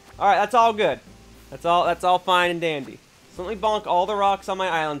 Egg. Alright, that's all good. That's all fine and dandy. So let me bonk all the rocks on my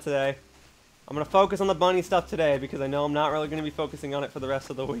island today. I'm going to focus on the bunny stuff today because I know I'm not really going to be focusing on it for the rest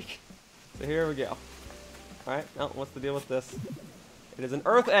of the week. So here we go. Alright, now what's the deal with this? It is an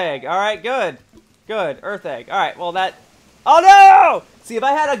earth egg. Alright, good. Good, earth egg. Alright, well that... Oh no! See, if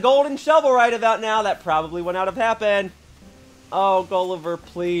I had a golden shovel right about now, that probably would not have happened. Oh, Gulliver,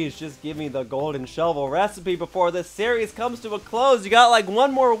 please just give me the golden shovel recipe before this series comes to a close. You got like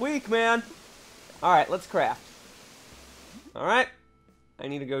one more week, man. Alright, let's craft. Alright. I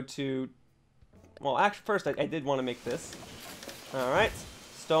need to go to... Well, actually, first, I did want to make this. Alright.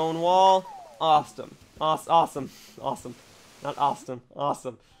 Stone wall. Awesome. Awesome. Awesome. Not awesome.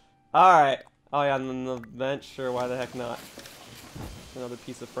 Awesome. Alright. Oh, yeah, and then the bench. Sure, why the heck not? Another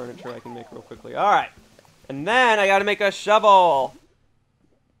piece of furniture I can make real quickly. Alright. And then I gotta make a shovel.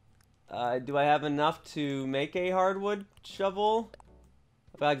 Do I have enough to make a hardwood shovel?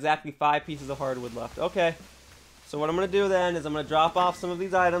 I've got exactly 5 pieces of hardwood left. Okay. So what I'm going to do then is I'm going to drop off some of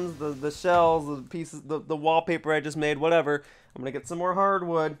these items, the shells, the pieces, the wallpaper I just made, whatever. I'm going to get some more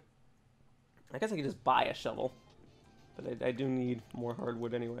hardwood. I guess I could just buy a shovel. But I do need more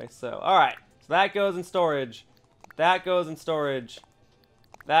hardwood anyway. So, alright. So that goes in storage. That goes in storage.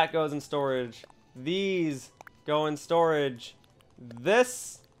 That goes in storage. These go in storage.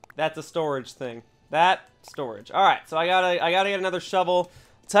 This, that's a storage thing. That, storage. Alright, so I gotta get another shovel.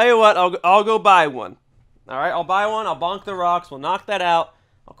 Tell you what, I'll go buy one. Alright, I'll buy one, I'll bonk the rocks, we'll knock that out.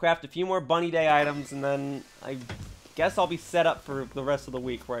 I'll craft a few more bunny day items, and then I guess I'll be set up for the rest of the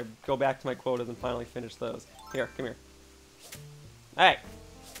week where I go back to my quotas and finally finish those. Here, come here. Hey!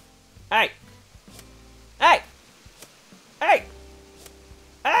 Hey! Hey! Hey!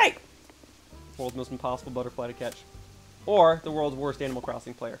 Hey! World's most impossible butterfly to catch. Or the world's worst Animal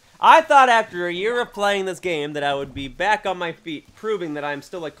Crossing player. I thought after a year of playing this game that I would be back on my feet, proving that I'm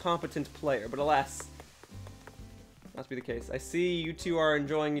still a competent player, but alas, must be the case. I see you two are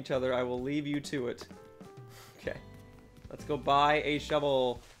enjoying each other. I will leave you to it. Okay. Let's go buy a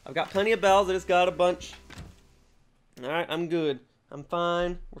shovel. I've got plenty of bells. I just got a bunch. Alright, I'm good. I'm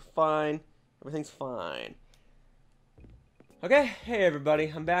fine. We're fine. Everything's fine. Okay, hey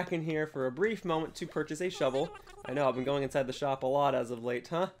everybody. I'm back in here for a brief moment to purchase a shovel. I know, I've been going inside the shop a lot as of late,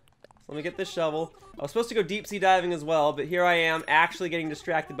 huh? So let me get this shovel. I was supposed to go deep sea diving as well, but here I am actually getting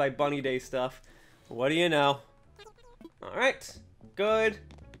distracted by Bunny Day stuff. What do you know? Alright, good.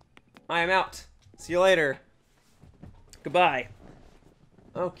 I am out. See you later. Goodbye.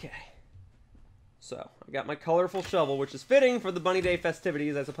 Okay. So, I got my colorful shovel, which is fitting for the Bunny Day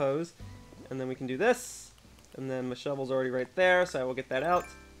festivities, I suppose. And then we can do this. And then my shovel's already right there, so I will get that out.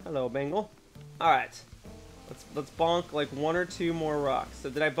 Hello, Bengal. Alright. Let's bonk like 1 or 2 more rocks. So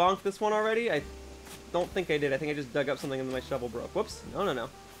did I bonk this one already? I don't think I did. I think I just dug up something and my shovel broke. Whoops. No. Not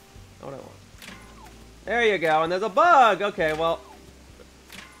what I want. There you go, and there's a bug! Okay, well...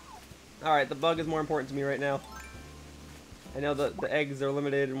 Alright, the bug is more important to me right now. I know the eggs are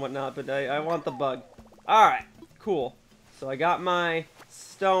limited and whatnot, but I want the bug. Alright, cool. So I got my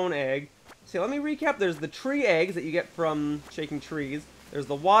stone egg. See, let me recap. There's the tree eggs that you get from shaking trees. There's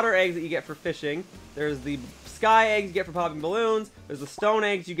the water eggs that you get for fishing. There's the sky eggs you get for popping balloons. There's the stone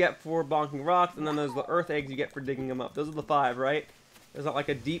eggs you get for bonking rocks. And then there's the earth eggs you get for digging them up. Those are the 5, right? There's not like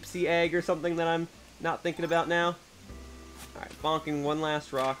a deep sea egg or something that I'm not thinking about now. Alright, bonking one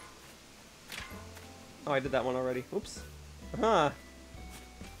last rock. Oh, I did that one already. Oops. Alright,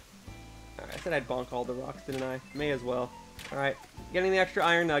 I said I'd bonk all the rocks, didn't I? May as well. Alright, getting the extra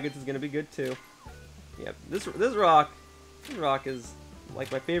iron nuggets is gonna be good too. Yep, this rock is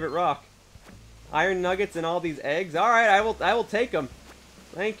like my favorite rock. Iron nuggets and all these eggs. Alright, I will take them.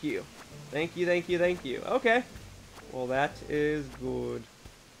 Thank you. Thank you. Okay. Well, that is good.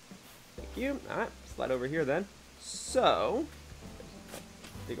 Thank you. Alright, slide over here then. So,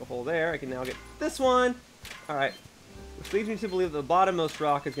 dig a hole there. I can now get this one. Alright. Which leads me to believe the bottommost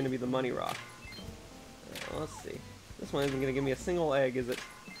rock is going to be the money rock. Let's see. This one isn't going to give me a single egg, is it?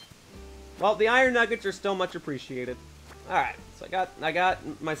 Well, the iron nuggets are still much appreciated. Alright, so I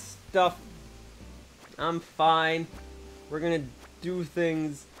got my stuff. I'm fine. We're going to do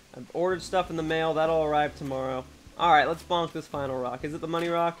things. I've ordered stuff in the mail. That'll arrive tomorrow. Alright, let's bonk this final rock. Is it the money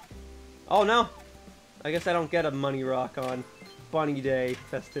rock? Oh, no. I guess I don't get a money rock on Bunny Day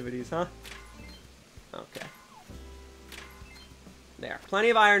festivities, huh? Okay. There. Plenty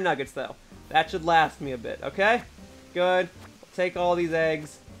of iron nuggets, though. That should last me a bit, okay? Good. I'll take all these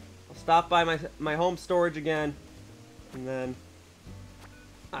eggs. I'll stop by my home storage again. And then...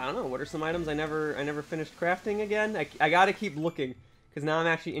 I don't know, what are some items I never finished crafting again? I gotta keep looking, because now I'm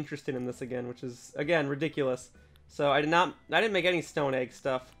actually interested in this again, which is, again, ridiculous. So I didn't make any stone egg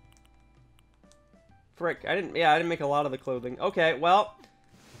stuff. Frick, I didn't make a lot of the clothing. Okay, well,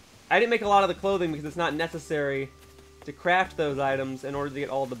 I didn't make a lot of the clothing because it's not necessary to craft those items in order to get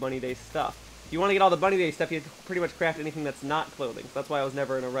all the Bunny Day stuff. If you want to get all the Bunny Day stuff, you have to pretty much craft anything that's not clothing. So that's why I was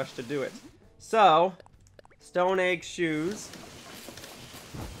never in a rush to do it. So, stone egg shoes.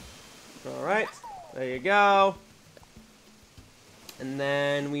 Alright, there you go. And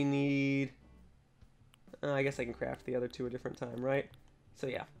then we need... I guess I can craft the other two a different time, right? So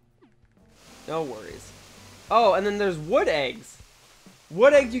yeah. No worries. Oh, and then there's wood eggs.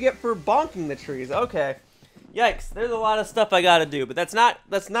 Wood eggs you get for bonking the trees. Okay. Yikes, there's a lot of stuff I gotta do, but that's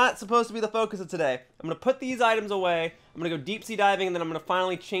not supposed to be the focus of today. I'm gonna put these items away, I'm gonna go deep sea diving, and then I'm gonna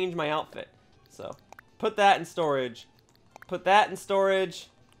finally change my outfit. So, put that in storage. Put that in storage.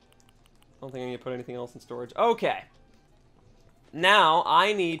 I don't think I need to put anything else in storage. Okay. Now,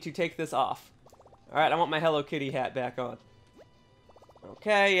 I need to take this off. Alright, I want my Hello Kitty hat back on.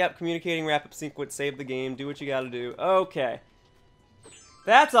 Okay, yep, communicating, wrap up sequence, save the game, do what you gotta do. Okay.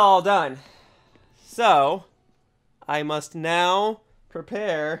 That's all done. So, I must now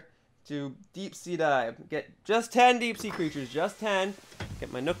prepare to deep sea dive. Get just 10 deep sea creatures, just 10.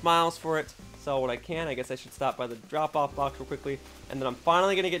 Get my Nook Miles for it. Sell what I can. I guess I should stop by the drop-off box real quickly. And then I'm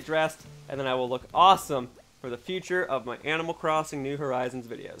finally going to get dressed, and then I will look awesome for the future of my Animal Crossing New Horizons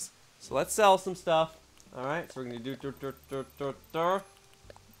videos. So let's sell some stuff. Alright, so we're going to do...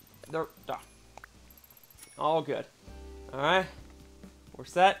 All good. Alright. We're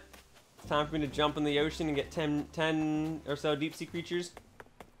set. It's time for me to jump in the ocean and get 10 or so deep sea creatures.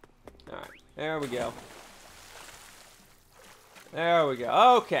 Alright, there we go. There we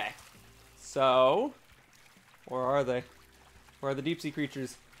go. Okay. So, where are they? Where are the deep sea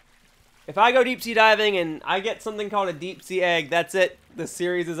creatures? If I go deep sea diving and I get something called a deep sea egg, that's it. The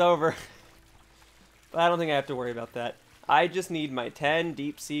series is over. But I don't think I have to worry about that. I just need my 10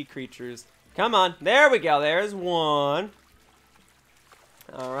 deep sea creatures. Come on. There we go. There's one.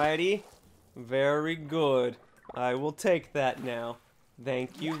 Alrighty. Very good. I will take that now.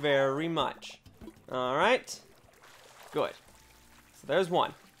 Thank you very much. Alright. Good. So there's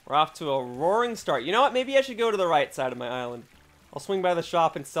one. We're off to a roaring start. You know what? Maybe I should go to the right side of my island. I'll swing by the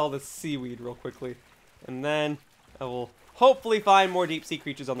shop and sell this seaweed real quickly. And then I will hopefully find more deep sea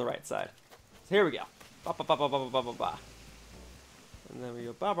creatures on the right side. So here we go. Ba, ba, ba, ba, ba, ba, ba, ba. And then we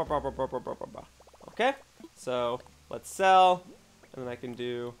go ba, ba, ba, ba, ba, ba, ba, ba. Okay. So let's sell. And then I can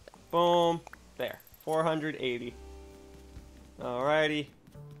do boom. There. 480. Alrighty.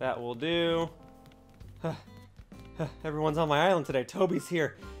 That will do. Everyone's on my island today. Toby's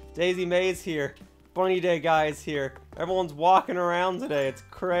here. Daisy May's here. Bunny Day guy's here. Everyone's walking around today. It's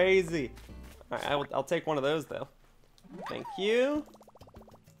crazy. Alright, I'll take one of those, though. Thank you.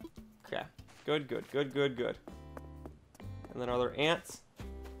 Okay. Good, good, good, good, good. And then are there ants?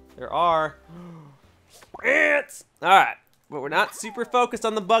 There are. Ants! Alright. But we're not super focused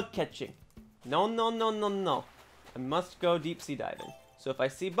on the bug catching. No, no, no, no, no. I must go deep sea diving. So if I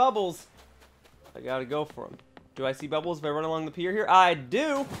see bubbles, I gotta go for them. Do I see bubbles if I run along the pier here? I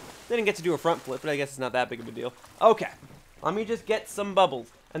do! Didn't get to do a front flip, but I guess it's not that big of a deal. Okay, let me just get some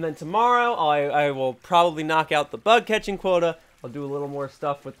bubbles. And then tomorrow, I will probably knock out the bug catching quota. I'll do a little more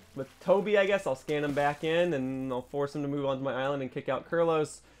stuff with Toby, I guess. I'll scan him back in, and I'll force him to move onto my island and kick out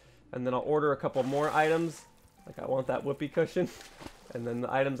Kurlos. And then I'll order a couple more items. Like, I want that whoopee cushion. And then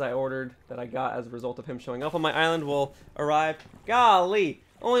the items I ordered that I got as a result of him showing up on my island will arrive. Golly!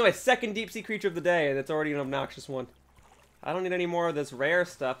 Only my second deep sea creature of the day, and it's already an obnoxious one. I don't need any more of this rare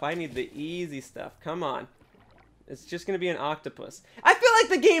stuff. I need the easy stuff. Come on. It's just going to be an octopus. I feel like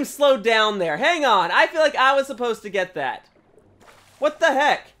the game slowed down there. Hang on. I feel like I was supposed to get that. What the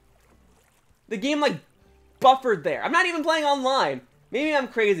heck? The game, like, buffered there. I'm not even playing online. Maybe I'm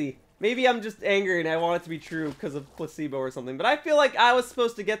crazy. Maybe I'm just angry and I want it to be true because of placebo or something. But I feel like I was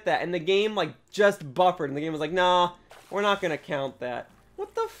supposed to get that, and the game, like, just buffered. And the game was like, nah, we're not going to count that.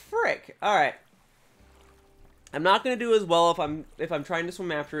 What the frick? Alright. I'm not going to do as well if I'm trying to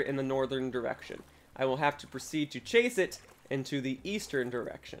swim after it in the northern direction. I will have to proceed to chase it into the eastern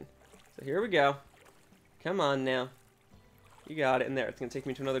direction. So here we go. Come on now. You got it in there. It's going to take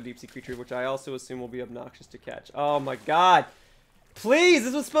me to another deep sea creature, which I also assume will be obnoxious to catch. Oh my god. Please,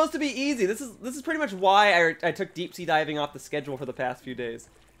 this was supposed to be easy. This is pretty much why I took deep sea diving off the schedule for the past few days.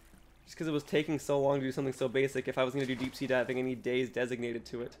 Just because it was taking so long to do something so basic. If I was going to do deep sea diving, I need days designated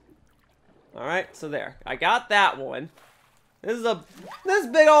to it. Alright, so there. I got that one. This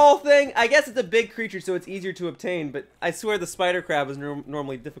big old thing. I guess it's a big creature, so it's easier to obtain, but I swear the spider crab is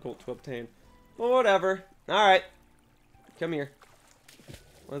normally difficult to obtain. Well, whatever. Alright. Come here.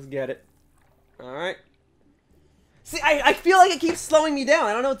 Let's get it. Alright. See, I feel like it keeps slowing me down.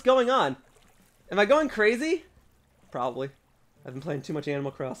 I don't know what's going on. Am I going crazy? Probably. I've been playing too much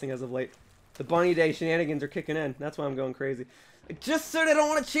Animal Crossing as of late. The bunny day shenanigans are kicking in. That's why I'm going crazy. I just said I don't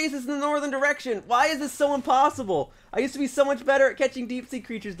want to chase this in the northern direction. Why is this so impossible? I used to be so much better at catching deep sea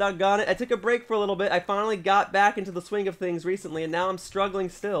creatures, doggone it. I took a break for a little bit. I finally got back into the swing of things recently, and now I'm struggling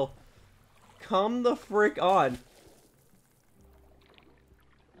still. Come the frick on.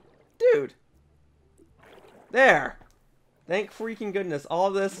 Dude. There. Thank freaking goodness.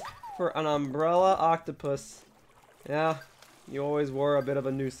 All this for an umbrella octopus. Yeah, you always were a bit of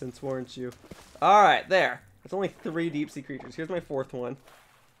a nuisance, weren't you? Alright, there. It's only 3 deep sea creatures. Here's my 4th one.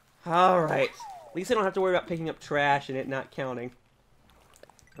 Alright. At least I don't have to worry about picking up trash and it not counting.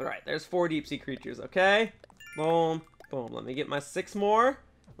 Alright, there's 4 deep sea creatures, okay? Boom, boom. Let me get my 6 more.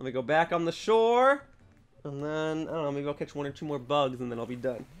 Let me go back on the shore. And then, I don't know, maybe I'll catch 1 or 2 more bugs and then I'll be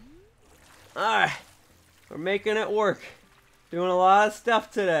done. Alright. We're making it work. Doing a lot of stuff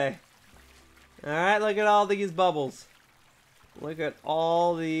today. Alright, look at all these bubbles. Look at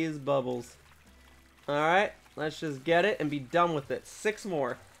all these bubbles. Alright, let's just get it and be done with it. 6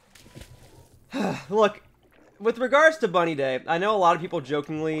 more. Look, with regards to Bunny Day, I know a lot of people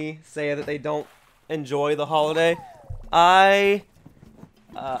jokingly say that they don't enjoy the holiday. Oh,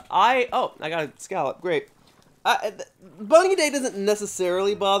 I got a scallop. Great. Bunny Day doesn't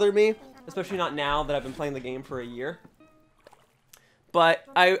necessarily bother me, especially not now that I've been playing the game for a year. But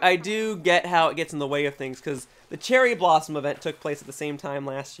I do get how it gets in the way of things, because the Cherry Blossom event took place at the same time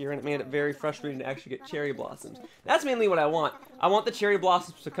last year, and it made it very frustrating to actually get cherry blossoms. That's mainly what I want. I want the cherry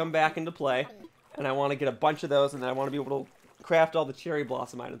blossoms to come back into play, and I want to get a bunch of those, and then I want to be able to craft all the cherry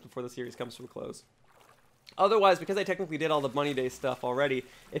blossom items before the series comes to a close. Otherwise, because I technically did all the Bunny Day stuff already,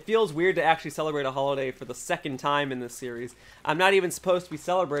 it feels weird to actually celebrate a holiday for the 2nd time in this series. I'm not even supposed to be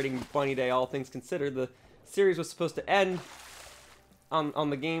celebrating Bunny Day, all things considered. The series was supposed to end on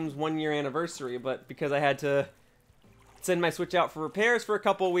the game's 1-year anniversary, but because I had to send my Switch out for repairs for a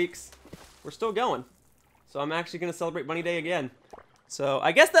couple of weeks, we're still going. So I'm actually going to celebrate Bunny Day again. So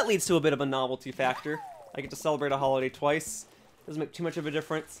I guess that leads to a bit of a novelty factor. I get to celebrate a holiday twice. Doesn't make too much of a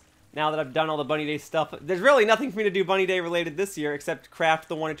difference. Now that I've done all the Bunny Day stuff, there's really nothing for me to do Bunny Day related this year except craft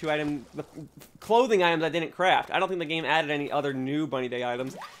the 1 or 2 clothing items I didn't craft. I don't think the game added any other new Bunny Day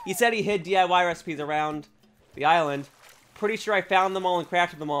items. He said he hid DIY recipes around the island. Pretty sure I found them all and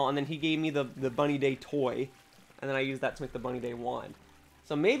crafted them all, and then he gave me the Bunny Day toy, and then I used that to make the Bunny Day wand.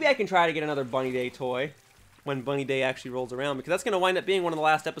 So maybe I can try to get another Bunny Day toy when Bunny Day actually rolls around, because that's going to wind up being one of the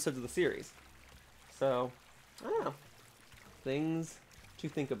last episodes of the series. So, I don't know. Things to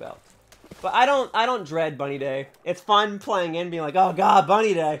think about. But I don't dread Bunny Day. It's fun playing in, being like, oh god,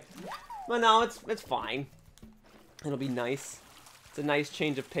 Bunny Day. But no, it's fine. It'll be nice. It's a nice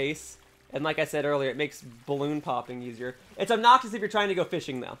change of pace. And like I said earlier, it makes balloon popping easier. It's obnoxious if you're trying to go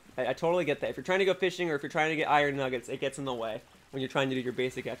fishing, though. I totally get that. If you're trying to go fishing or if you're trying to get iron nuggets, it gets in the way when you're trying to do your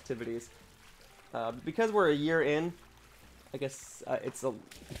basic activities. Because we're a year in, I guess I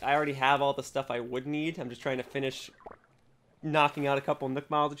already have all the stuff I would need. I'm just trying to finish knocking out a couple Nook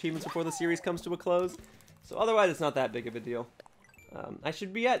Miles achievements before the series comes to a close. So otherwise, it's not that big of a deal. I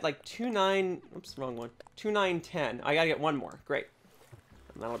should be at like 2.9... Oops, wrong one. 2.910. I gotta get 1 more. Great.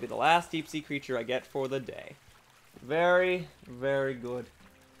 And that'll be the last deep sea creature I get for the day. Very, very good.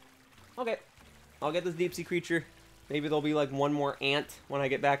 Okay. I'll get this deep sea creature. Maybe there'll be like 1 more ant when I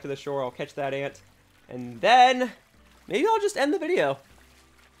get back to the shore. I'll catch that ant. And then maybe I'll just end the video.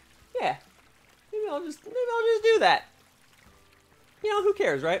 Yeah. Maybe I'll just do that. You know, who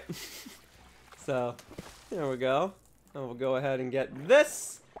cares, right? So, there we go. And we'll go ahead and get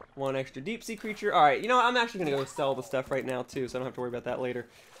this. 1 extra deep sea creature. Alright, you know what? I'm actually going to go sell the stuff right now, too, so I don't have to worry about that later.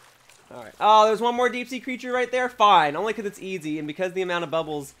 Alright. Oh, there's 1 more deep sea creature right there? Fine. Only because it's easy, and because the amount of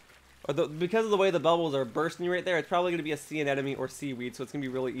bubbles, because of the way the bubbles are bursting right there, it's probably going to be a sea anemone or seaweed, so it's going to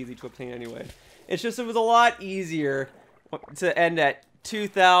be really easy to obtain anyway. It's just it was a lot easier to end at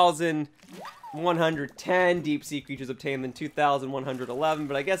 2,110 deep sea creatures obtained than 2,111,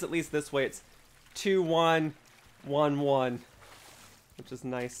 but I guess at least this way it's 2,111. Which is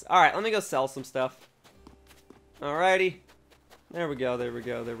nice. Alright, let me go sell some stuff. Alrighty. There we go, there we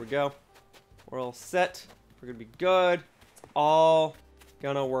go, there we go. We're all set. We're gonna be good. It's all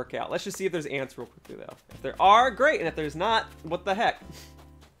gonna work out. Let's just see if there's ants real quickly, though. If there are, great. And if there's not, what the heck?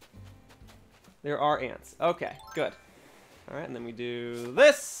 There are ants. Okay, good. All right, and then we do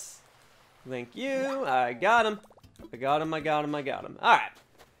this. Thank you. I got him. I got him. I got him. I got him. All right,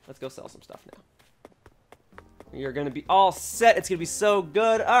 let's go sell some stuff now. You're gonna be all set. It's gonna be so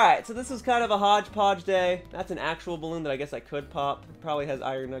good. All right, so this is kind of a hodgepodge day. That's an actual balloon that I guess I could pop. It probably has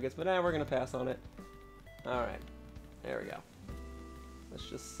iron nuggets, but we're gonna pass on it. All right, there we go. Let's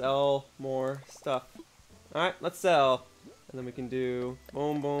just sell more stuff. All right, let's sell. And then we can do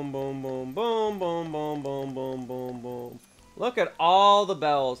boom, boom, boom, boom, boom, boom, boom, boom, boom, boom, boom. Look at all the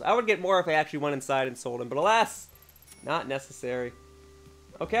bells. I would get more if I actually went inside and sold them, but alas, not necessary.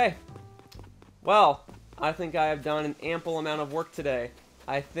 Okay, well, I think I have done an ample amount of work today.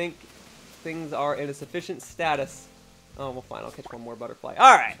 I think things are in a sufficient status. Oh, well, fine. I'll catch one more butterfly.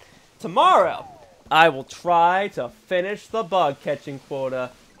 All right. Tomorrow, I will try to finish the bug catching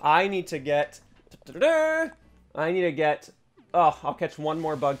quota. I need to get... Oh, I'll catch one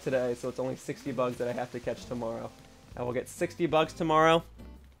more bug today, so it's only 60 bugs that I have to catch tomorrow. I will get 60 bugs tomorrow,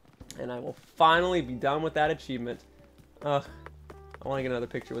 and I will finally be done with that achievement. I want to get another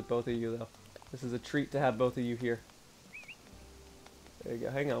picture with both of you, though. This is a treat to have both of you here. There you go.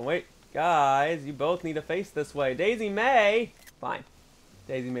 Hang on, wait. Guys, you both need to face this way. Daisy May! Fine.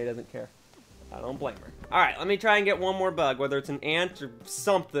 Daisy May doesn't care. I don't blame her. Alright, let me try and get one more bug, whether it's an ant or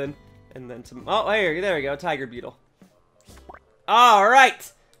something. And then some... Oh, here, there we go. Tiger beetle.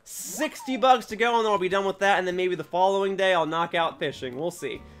 Alright! 60 bugs to go, and then I'll be done with that, and then maybe the following day I'll knock out fishing. We'll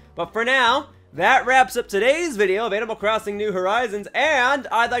see. But for now... that wraps up today's video of Animal Crossing New Horizons, and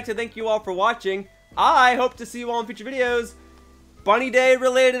I'd like to thank you all for watching. I hope to see you all in future videos, Bunny Day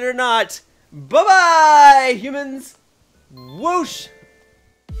related or not. Bye-bye, humans! Whoosh!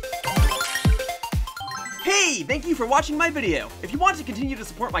 Hey, thank you for watching my video. If you want to continue to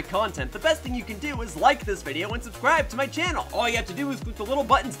support my content, the best thing you can do is like this video and subscribe to my channel. All you have to do is click the little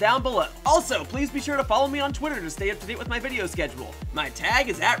buttons down below. Also, please be sure to follow me on Twitter to stay up to date with my video schedule. My tag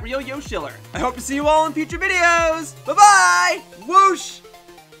is @RealYoshiller. I hope to see you all in future videos. Bye-bye! Whoosh!